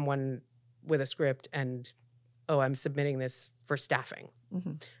someone with a script and, oh, I'm submitting this for staffing.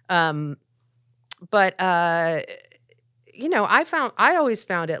 Mm-hmm. But I always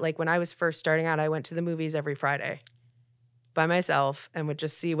found it when I was first starting out, I went to the movies every Friday by myself and would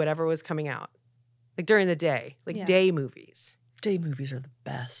just see whatever was coming out during the day, day movies. Day movies are the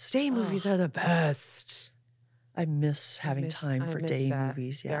best. Day movies are the best. I miss having time for day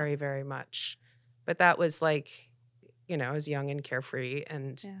movies. Yeah. Very, very much. But that was I was young and carefree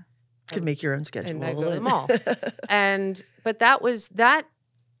and could make your own schedule. And I go to the mall. But that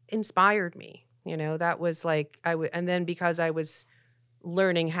inspired me. That was and then because I was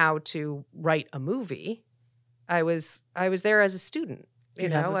learning how to write a movie, I was there as a student. Do you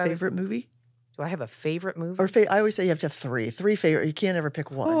have a favorite movie? Do I have a favorite movie? Or I always say you have to have three favorite. You can't ever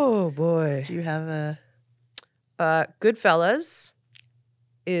pick one. Oh boy. Do you have a? Goodfellas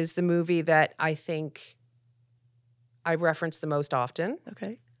is the movie that I think I reference the most often.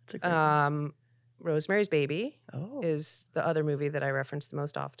 Okay, that's a great one. Rosemary's Baby is the other movie that I reference the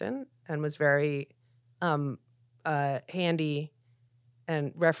most often and was very handy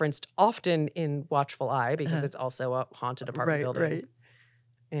and referenced often in Watchful Eye because it's also a haunted apartment building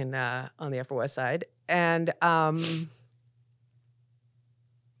in on the Upper West Side. And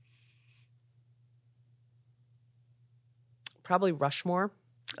probably Rushmore.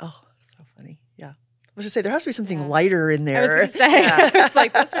 Oh, so funny. Yeah. I was going to say, there has to be something lighter in there. I was going to say, I was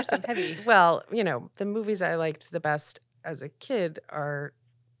like, those are some heavy. Well, the movies I liked the best as a kid are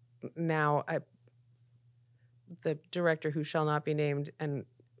now the director who shall not be named and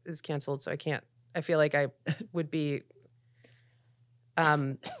is canceled, so I feel like I would be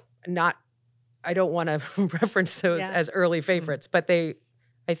not, I don't want to reference those as early favorites, but I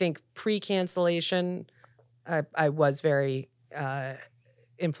think pre-cancellation, I was very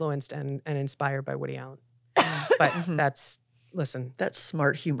influenced and inspired by Woody Allen. But that's, listen, That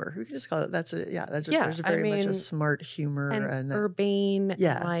smart humor. We can just call it. That's a yeah. That's just, Yeah, there's I very much a mean, smart humor and and that, urbane, and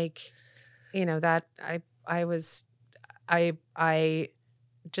yeah. like, that I was, I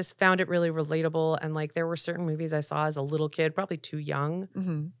just found it really relatable. And like, there were certain movies I saw as a little kid, probably too young,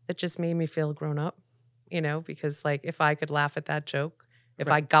 Mm-hmm. that just made me feel grown up, because like, if I could laugh at that joke, if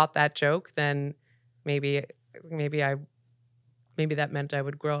Right. I got that joke, then maybe, maybe I, maybe that meant I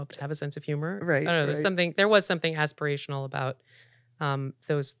would grow up to have a sense of humor. Right, I don't know. right. There was something aspirational about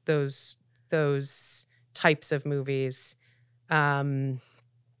those types of movies.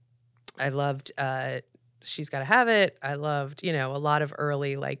 I loved She's Gotta Have It. I loved, a lot of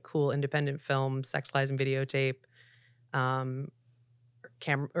early like cool independent films, Sex, Lies, and Videotape. Um,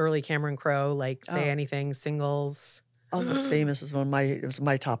 early Cameron Crowe, like Say Oh, Anything, Singles. Almost Famous is it was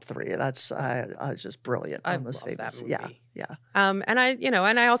my top three. That's just brilliant. I Almost love that Famous. Yeah, movie. yeah. And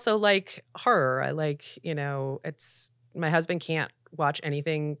I also like horror. I like, it's my husband can't watch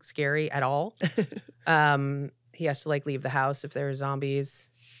anything scary at all. He has to like leave the house if there are zombies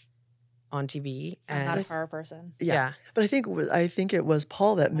on TV. I'm not a And horror person. yeah. But I think it was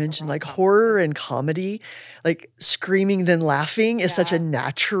Paul that I'm a mentioned like rom-com horror person. and comedy, like screaming then laughing is such a Yeah.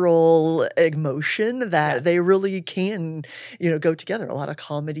 natural emotion that Yes. they really can, go together. A lot of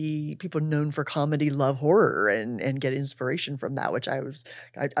comedy people known for comedy love horror and get inspiration from that, which I'm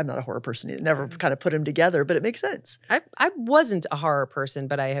not a horror person. It never kind of put them together, but it makes sense. I wasn't a horror person,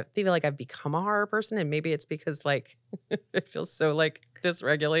 but feel like I've become a horror person, and maybe it's because like it feels so like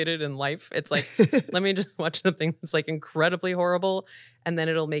dysregulated in life. It's like let me just watch something that's like incredibly horrible, and then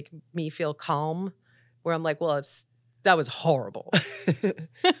it'll make me feel calm. Where I'm like, well, that was horrible,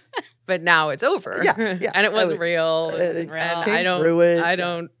 but now it's over. Yeah, And it wasn't real. It And came through it. I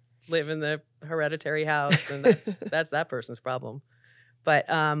don't live in the hereditary house, and that's that person's problem. But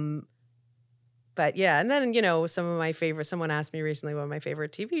yeah, and then some of my favorite. Someone asked me recently what my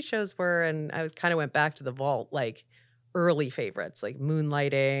favorite TV shows were, and I kind of went back to the vault, like early favorites, like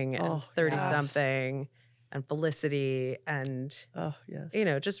Moonlighting and 30 something, and Felicity, and oh yes,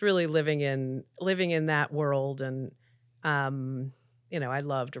 just really living in that world. And I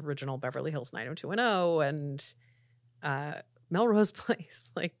loved original Beverly Hills 90210 and Melrose Place,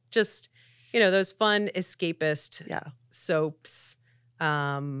 like just those fun escapist soaps.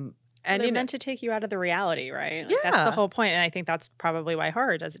 And they're meant to take you out of the reality, right? Like, Yeah. That's the whole point. And I think that's probably why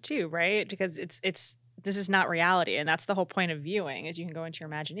horror does it too, right? Because this is not reality. And that's the whole point of viewing, is you can go into your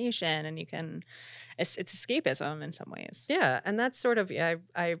imagination and it's escapism in some ways. Yeah. And that's sort of,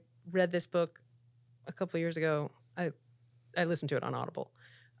 I read this book a couple of years ago. I listened to it on Audible,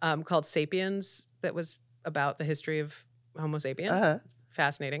 called Sapiens, that was about the history of Homo sapiens.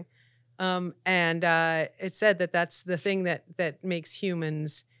 Fascinating. And it said that that's the thing that makes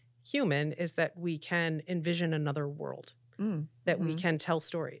humans human, is that we can envision another world, that we can tell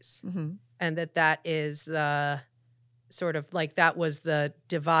stories, and that is the sort of like, that was the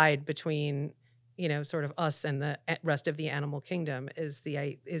divide between sort of us and the rest of the animal kingdom, is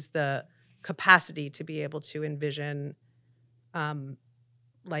the capacity to be able to envision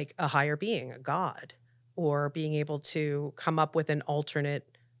like a higher being, a god, or being able to come up with an alternate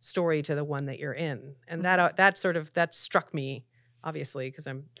story to the one that you're in. And that struck me, obviously, because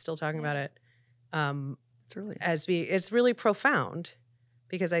I'm still talking about it. It's really profound,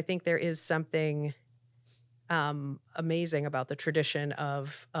 because I think there is something amazing about the tradition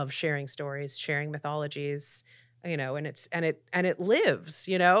of sharing stories, sharing mythologies, and it lives,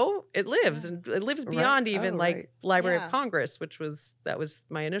 it lives, and it lives beyond even Library of Congress, that was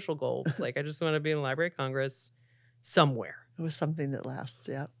my initial goal. It's like, I just want to be in the Library of Congress somewhere. It was something that lasts.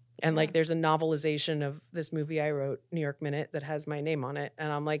 Yeah. And like, there's a novelization of this movie I wrote, New York Minute, that has my name on it.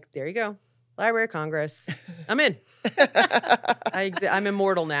 And I'm like, there you go. Library of Congress. I'm in. I'm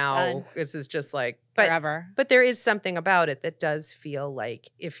immortal now. Done. This is just like forever. But there is something about it that does feel like,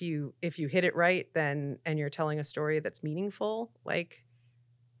 if you hit it right, then, and you're telling a story that's meaningful, like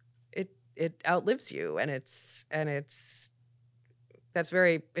it outlives you. And it's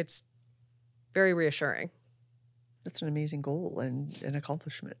very reassuring. That's an amazing goal and an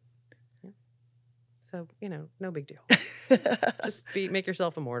accomplishment. So, no big deal. Just make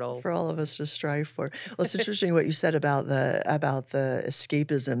yourself immortal. For all of us to strive for. Well, it's interesting what you said about the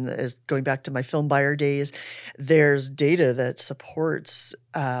escapism that is going back to my film buyer days. There's data that supports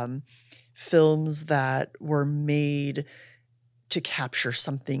films that were made to capture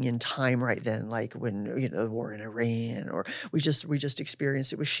something in time right then, like when the war in Iran, or we just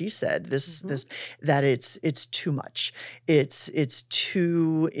experienced it with She Said this that it's too much. It's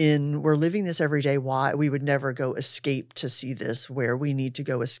too in. We're living this every day. Why we would never go escape to see this where we need to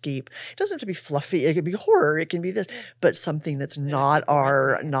go escape. It doesn't have to be fluffy. It can be horror. It can be this, but something that's not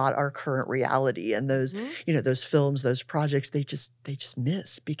our current reality. And those those films, those projects, they just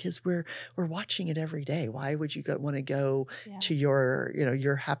miss because we're watching it every day. Why would you want to go to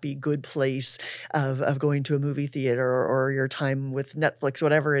your happy good place of going to a movie theater or your time with Netflix,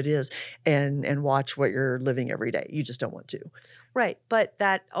 whatever it is, and watch what you're living every day? You just don't want to. Right. But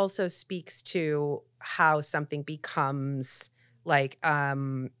that also speaks to how something becomes like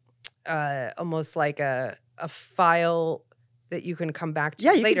almost like a file that you can come back to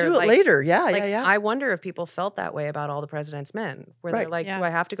Yeah, you later. can do it later. Yeah, yeah. I wonder if people felt that way about All the President's Men, where they're like, do I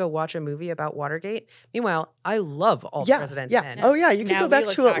have to go watch a movie about Watergate? Meanwhile, I love All the President's Men. Oh, yeah, you can go back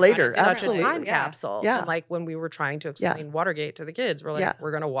to it later. Absolutely. Time capsule. Yeah. And like when we were trying to explain Watergate to the kids, we're like,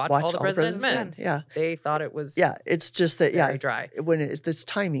 we're going to watch All the All President's Men. Yeah. They thought it was it's just that, very dry. When it's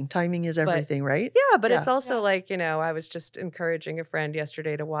timing. Timing is everything, right? Yeah, but it's also like, I was just encouraging a friend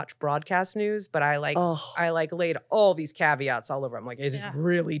yesterday to watch broadcast news, but I laid all these caveats all over. I'm like, it is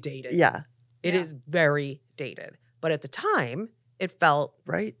really dated. Yeah. It is very dated. But at the time, it felt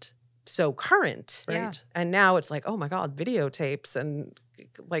so current. Right. And now it's like, oh my God, videotapes and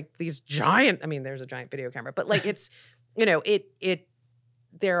like these giant, there's a giant video camera, but like it's,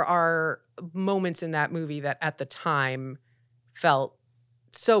 there are moments in that movie that at the time felt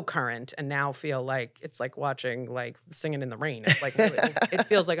so current and now feel like it's like watching like Singing in the Rain. It's like, it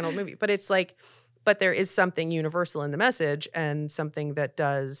feels like an old movie, but it's like, but there is something universal in the message and something that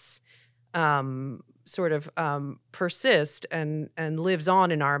does sort of persist and lives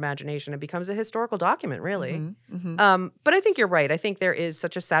on in our imagination. It becomes a historical document, really. But I think you're right. I think there is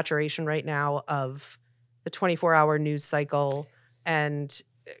such a saturation right now of the 24-hour news cycle and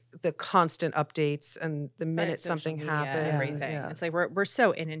the constant updates and the minute something happens. Everything. Yeah. It's like we're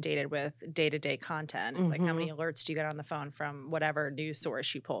so inundated with day-to-day content. It's like how many alerts do you get on the phone from whatever news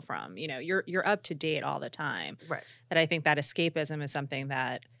source you pull from? You're up to date all the time. Right. But I think that escapism is something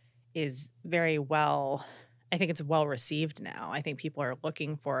that is very well, I think it's well received now. I think people are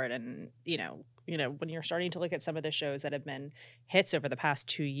looking for it, and when you're starting to look at some of the shows that have been hits over the past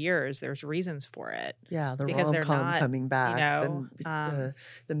 2 years, there's reasons for it. Yeah, the rom-com coming back,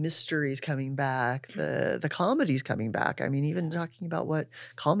 the mysteries coming back, the comedies coming back. Even talking about what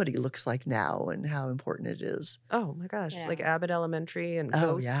comedy looks like now and how important it is. Oh my gosh, like Abbott Elementary and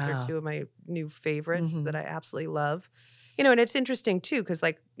Ghosts are two of my new favorites that I absolutely love. And it's interesting too, because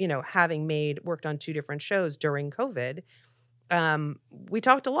having worked on 2 different shows during COVID, we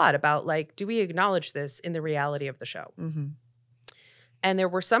talked a lot about like, do we acknowledge this in the reality of the show? And there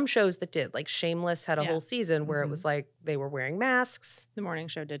were some shows that did, like Shameless had a whole season where it was like they were wearing masks. The morning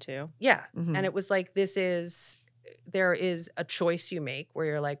show did too. Yeah. And it was like, there is a choice you make where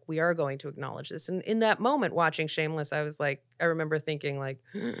you're like, we are going to acknowledge this. And in that moment watching Shameless, I was like, I remember thinking like,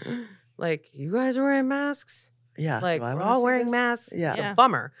 you guys are wearing masks? Yeah. Like we're all wearing masks. Yeah. It's a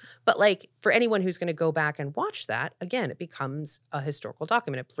bummer. But like for anyone who's going to go back and watch that, again, it becomes a historical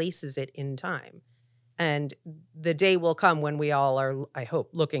document. It places it in time. And the day will come when we all are, I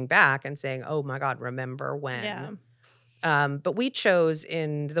hope, looking back and saying, oh my God, remember when? Yeah. But we chose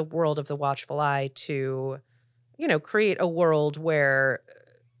in the world of The Watchful Eye to, create a world where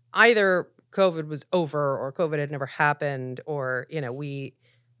either COVID was over or COVID had never happened, or,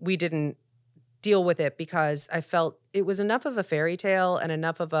 we didn't deal with it because I felt it was enough of a fairy tale and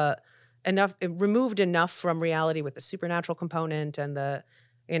it removed enough from reality with the supernatural component and the,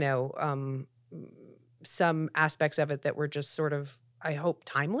 some aspects of it that were just sort of, I hope,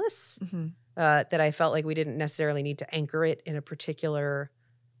 timeless, that I felt like we didn't necessarily need to anchor it in a particular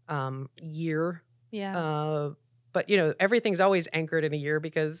year. Yeah. But, everything's always anchored in a year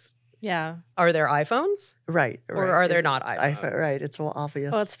because are there iPhones? Right. Or are there not iPhones? Right. It's all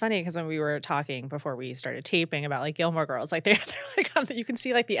obvious. Well, it's funny because when we were talking before we started taping about like Gilmore Girls, like they're like you can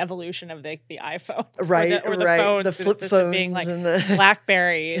see like the evolution of the iPhone. Right. Or the phones. The flip phones. Being like and the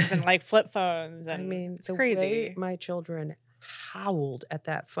Blackberries and like flip phones. And it's crazy. Way my children howled at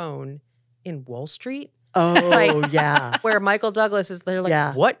that phone in Wall Street. Oh, yeah. Where Michael Douglas they're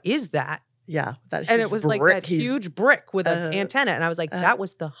like, what is that? Yeah, and it was like that huge brick with an antenna. And I was like, that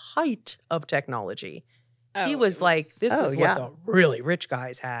was the height of technology. Oh, He was it like, this Oh, was yeah. what the really rich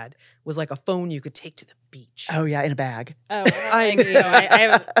guys had, was like a phone you could take to the beach. Oh yeah, in a bag. Oh, I like, mean- so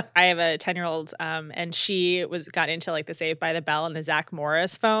I have a 10-year-old, and she got into like the Saved by the Bell, and the Zach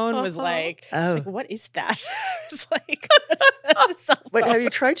Morris phone was like, Oh. like, what is that? It's like, that's a cell Wait, phone. have you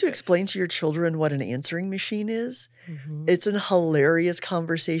tried to explain to your children what an answering machine is? Mhm. It's an hilarious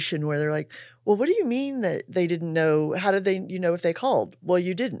conversation where they're like, well, what do you mean that they didn't know? How did they, if they called? Well,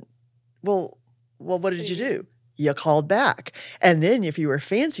 you didn't. Well, what did you do? You called back. And then if you were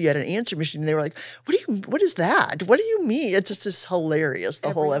fancy, you had an answer machine and they were like, what is that? What do you mean? It's just hilarious,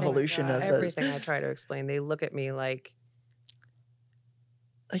 the whole Everything- evolution of those. everything I try to explain, they look at me like,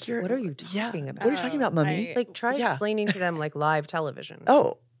 Like what are you yeah, talking about? What are you talking about, mummy? Like, try Yeah. explaining to them like live television.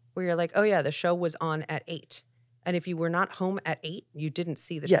 Oh, Where you're like, oh yeah, the show was on at 8. And if you were not home at 8, you didn't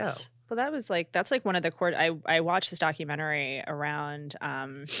see the yes. show. Well, that's like one of the core. I watched this documentary around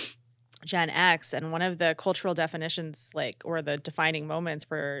Gen X, and one of the cultural definitions, or the defining moments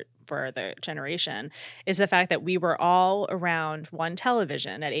for the generation, is the fact that we were all around one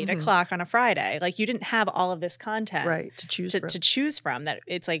television at 8:00 on a Friday. Like, you didn't have all of this content, Right, to choose from. to choose from. That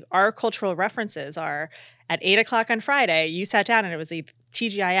it's like our cultural references are at 8:00 on Friday. You sat down and it was the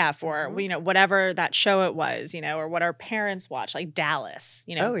TGIF or whatever that show it was, or what our parents watched, like Dallas.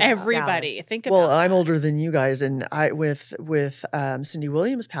 Oh, yeah. Everybody Dallas. think about. Well, I'm that. older than you guys, and with Cindy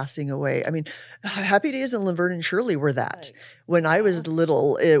Williams passing away, I mean, Happy Days and Laverne and Shirley were that. Like, When I was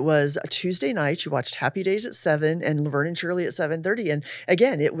little, it was a Tuesday night. You watched Happy Days at 7 and Laverne and Shirley at 7:30, and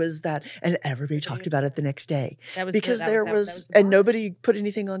again, it was that, and everybody talked about it the next day That was because that there that was the and bar. nobody put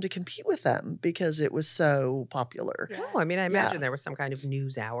anything on to compete with them because it was so popular. Yeah. Oh, I mean, I imagine there was some kind of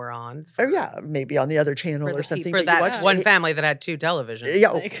news hour on. Oh yeah, maybe on the other channel For, or the, something. for but you that watched one it- family that had 2 televisions. Yeah,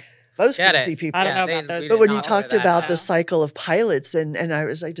 Like, those Get fancy it. people. I don't know they- about those. we But did when you not offer talked that, about no. the cycle of pilots, and I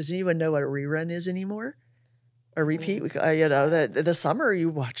was like, does anyone know what a rerun is anymore? A repeat? That the summer you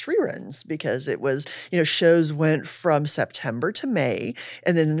watch reruns because it was, shows went from September to May,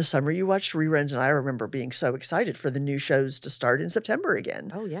 and then in the summer you watched reruns. And I remember being so excited for the new shows to start in September again.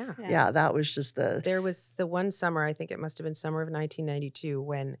 Oh, yeah. Yeah, that was just the. There was the one summer, I think it must have been summer of 1992,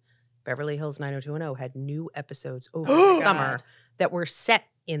 when Beverly Hills 90210 had new episodes over Oh, the summer God. that were set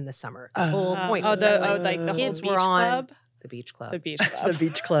in the summer. The whole point was the that, like the whole kids beach were on club. the beach club. The beach The club.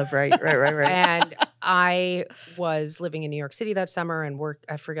 beach club, right. And I was living in New York City that summer and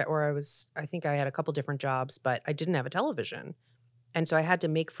I forget where I was. I think I had a couple different jobs, but I didn't have a television. And so I had to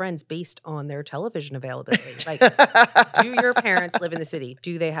make friends based on their television availability. Like, do your parents live in the city?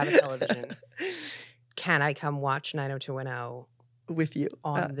 Do they have a television? Can I come watch 90210 With you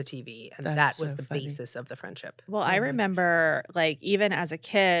on the TV? And that that's was so the funny. basis of the friendship. Well, I remember, like, even as a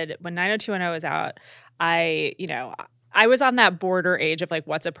kid, when 90210 was out, I was on that border age of like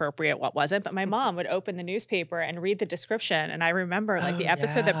what's appropriate, what wasn't. But my mom would open the newspaper and read the description, and I remember like the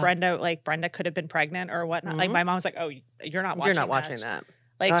episode that Brenda could have been pregnant or whatnot. Like, my mom was like, "Oh, you're not watching. You're not watching that."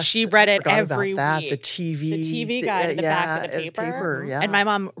 Like, Gosh, she read I it forgot every about that. week. The TV guide in the back of the yeah, paper. yeah. And my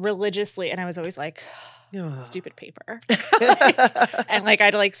mom religiously, and I was always like, Ugh. stupid paper. And like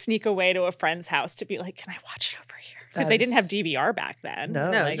I'd like sneak away to a friend's house to be like, can I watch it over here? Because they didn't have DVR back then. No,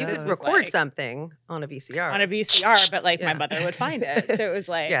 No, Like, you this could was, record like, something on a VCR. on a VCR, but like my Yeah. mother would find it. So it was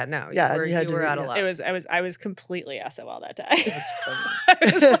like, Yeah, no. Yeah, you you had to were read- out of yeah. luck. I was completely SOL that day. That's funny. I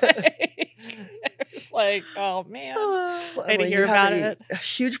was like, it's like, oh man. Well, I had to you hear have about it. a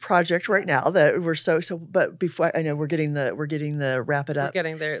huge project right now that we're so. But before I know we're getting the wrap it We're up.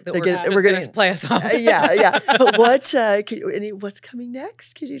 getting there. The They're getting- orchestra's we're gonna getting- play us off. Yeah. But what's coming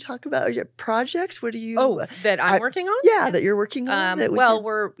next? Could you talk about your projects? What do you? Oh, that I'm working on? that you're working on. that we Well, can-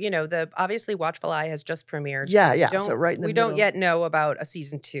 we're the obviously Watchful Eye has just premiered. Yeah, we yeah, don't- so right in the we don't middle. yet know about a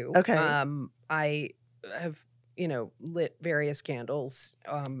season 2. Okay. I have lit various candles.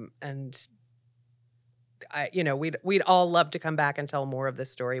 And we'd all love to come back and tell more of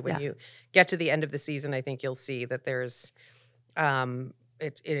this story. When you get to the end of the season, I think you'll see that there's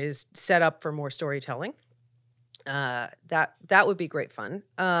it is set up for more storytelling. That would be great fun.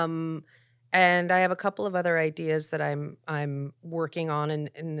 And I have a couple of other ideas that I'm working on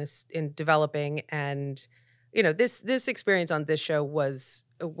in developing. And this experience on this show was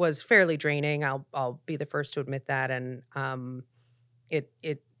fairly draining. I'll be the first to admit that. And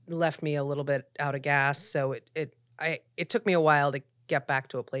it left me a little bit out of gas. So it took me a while to get back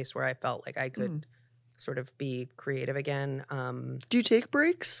to a place where I felt like I could sort of be creative again. Do you take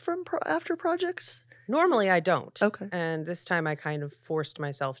breaks from after projects? Normally I don't. Okay. And this time I kind of forced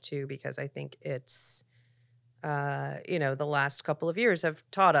myself to, because I think it's, the last couple of years have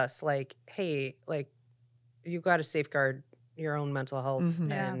taught us like, hey, like you've got to safeguard your own mental health Mhm.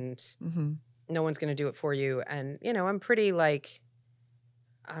 Yeah. and Mm-hmm. no one's going to do it for you. And, you know, I'm pretty like,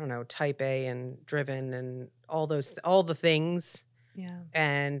 I don't know, type A and driven and all the things. Yeah.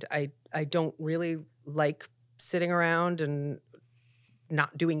 And I don't really like sitting around and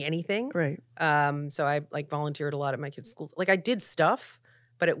not doing anything. Right. So I like volunteered a lot at my kids' schools. Like I did stuff,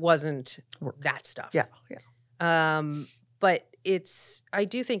 but it wasn't Work. that stuff. Yeah. Yeah. But I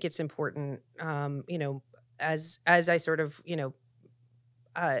do think it's important, you know, as I sort of, you know,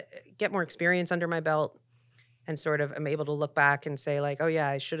 get more experience under my belt and sort of am able to look back and say like, oh yeah,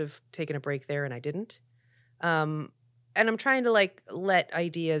 I should have taken a break there and I didn't. And I'm trying to like let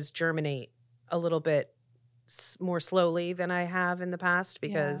ideas germinate a little bit more slowly than I have in the past,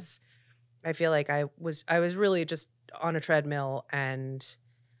 because I feel like I was really just on a treadmill. And,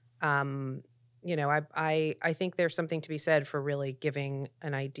 you know, I think there's something to be said for really giving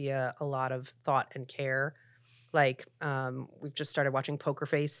an idea a lot of thought and care. Like, we've just started watching Poker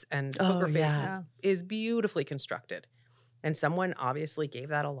Face, and Poker Face is beautifully constructed. And someone obviously gave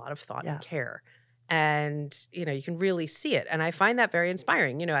that a lot of thought and care. And, you know, you can really see it. And I find that very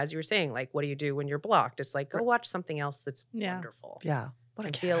inspiring. You know, as you were saying, like, what do you do when you're blocked? It's like, go watch something else that's wonderful. Yeah.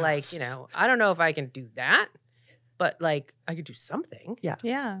 I feel like, you know, I don't know if I can do that, but like I could do something. Yeah.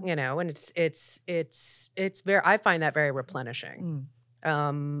 Yeah. You know, and it's very, I find that very replenishing.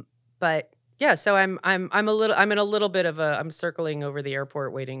 But yeah, so I'm in a little bit of I'm circling over the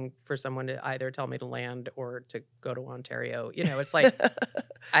airport waiting for someone to either tell me to land or to go to Ontario. You know, it's like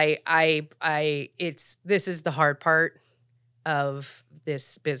this is the hard part of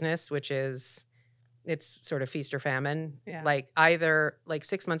this business, which is it's sort of feast or famine. Yeah. Like either like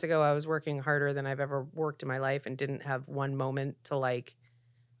 6 months ago, I was working harder than I've ever worked in my life and didn't have one moment to like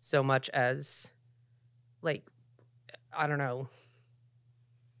so much as like, I don't know,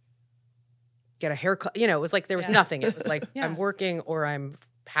 get a haircut. You know, it was like there was nothing. It was like I'm working or I'm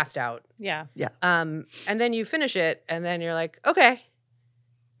passed out. Yeah. Yeah. And then you finish it and then you're like, okay,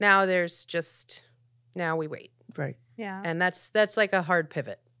 now we wait. Right. Yeah. And that's like a hard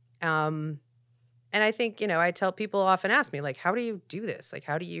pivot. And I think, you know, I tell people often ask me like, how do you do this? Like,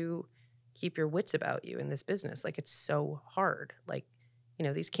 how do you keep your wits about you in this business? Like, it's so hard. Like, you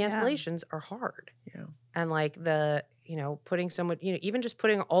know, these cancellations are hard. Yeah. And like you know, putting someone, you know, even just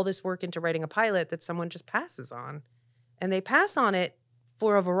putting all this work into writing a pilot that someone just passes on, and they pass on it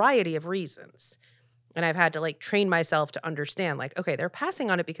for a variety of reasons. And I've had to like train myself to understand like, okay, they're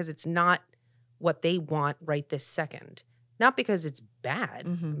passing on it because it's not what they want right this second. Not because it's bad.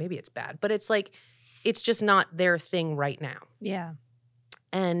 Mm-hmm. Maybe it's bad, but it's like, it's just not their thing right now. Yeah.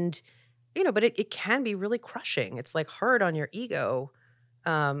 And, you know, but it can be really crushing. It's like hard on your ego.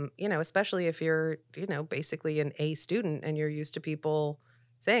 You know, especially if you're, you know, basically an A student and you're used to people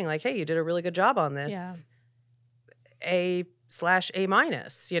saying like, hey, you did a really good job on this. A/A-,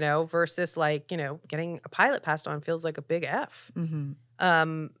 you know, versus like, you know, getting a pilot passed on feels like a big F. Mm-hmm.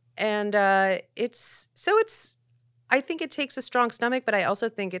 And I think it takes a strong stomach, but I also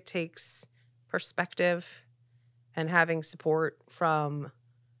think it takes perspective and having support from,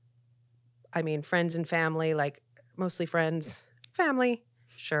 I mean, friends and family, like mostly friends, family,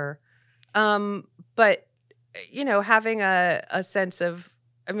 sure. But, you know, having a sense of,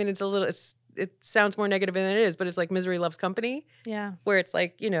 I mean, it sounds more negative than it is, but it's like misery loves company. Yeah. Where it's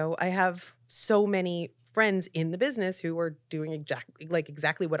like, you know, I have so many friends in the business who are doing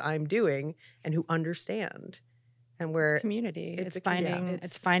exactly what I'm doing and who understand. And where it's community, it's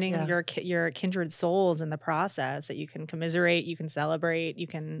finding your kindred souls in the process that you can commiserate, you can celebrate, you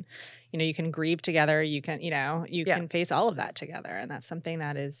can grieve together, you can face all of that together, and that's something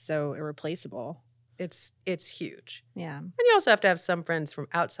that is so irreplaceable. It's huge. Yeah, and you also have to have some friends from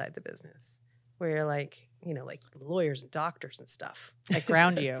outside the business where you're like, you know, like lawyers and doctors and stuff that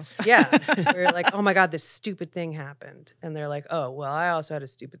ground you. Yeah, where you're like, oh my God, this stupid thing happened, and they're like, oh well, I also had a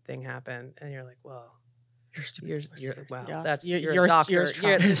stupid thing happen, and you're like, well. Wow, that's your doctor. Yours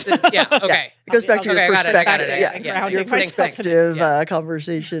okay. It goes back to your perspective. Your perspective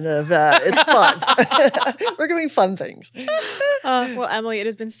conversation of it's fun. We're doing fun things. Well, Emily, it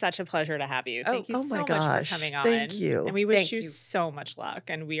has been such a pleasure to have you. Thank you so much for coming on. Thank you. And we wish you so much luck,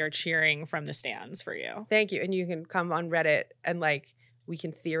 and we are cheering from the stands for you. Thank you. And you can come on Reddit and like we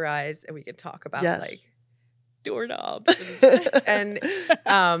can theorize and we can talk about like doorknobs and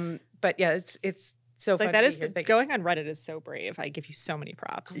but yeah, it's so like that is going on Reddit is so brave. I give you so many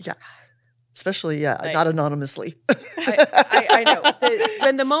props. Yeah, especially not anonymously. I know.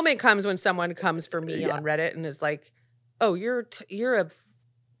 When the moment comes when someone comes for me on Reddit and is like, "Oh, you're a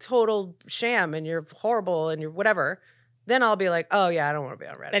total sham and you're horrible and you're whatever," then I'll be like, "Oh yeah, I don't want to be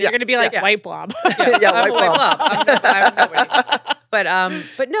on Reddit." Then you're going to be like white blob. White blob. I'm nobody.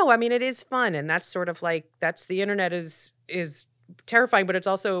 But no, I mean, it is fun, and that's sort of like that's the internet is terrifying, but it's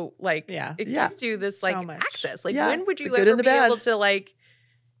also like Yeah. it Yeah. gives you this So like much. access. Like Yeah, when would the you good ever and the be able bad. to like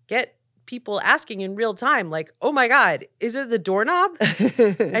get people asking in real time, like, "Oh my God, is it the doorknob?"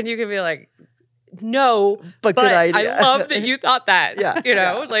 And you can be like, "No, But but good I idea." love that you thought that." Yeah, You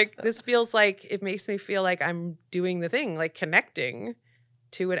know, yeah. like this feels like it makes me feel like I'm doing the thing, like connecting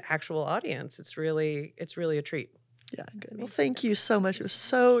to an actual audience. It's really a treat. Yeah, good. Well, thank you so much. It was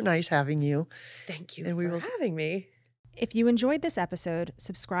so nice having you. Thank you And we for will- having me. If you enjoyed this episode,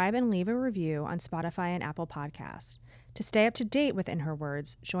 subscribe and leave a review on Spotify and Apple Podcasts. To stay up to date with In Her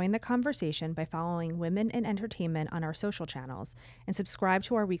Words, join the conversation by following Women in Entertainment on our social channels and subscribe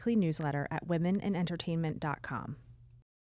to our weekly newsletter at womeninentertainment.com.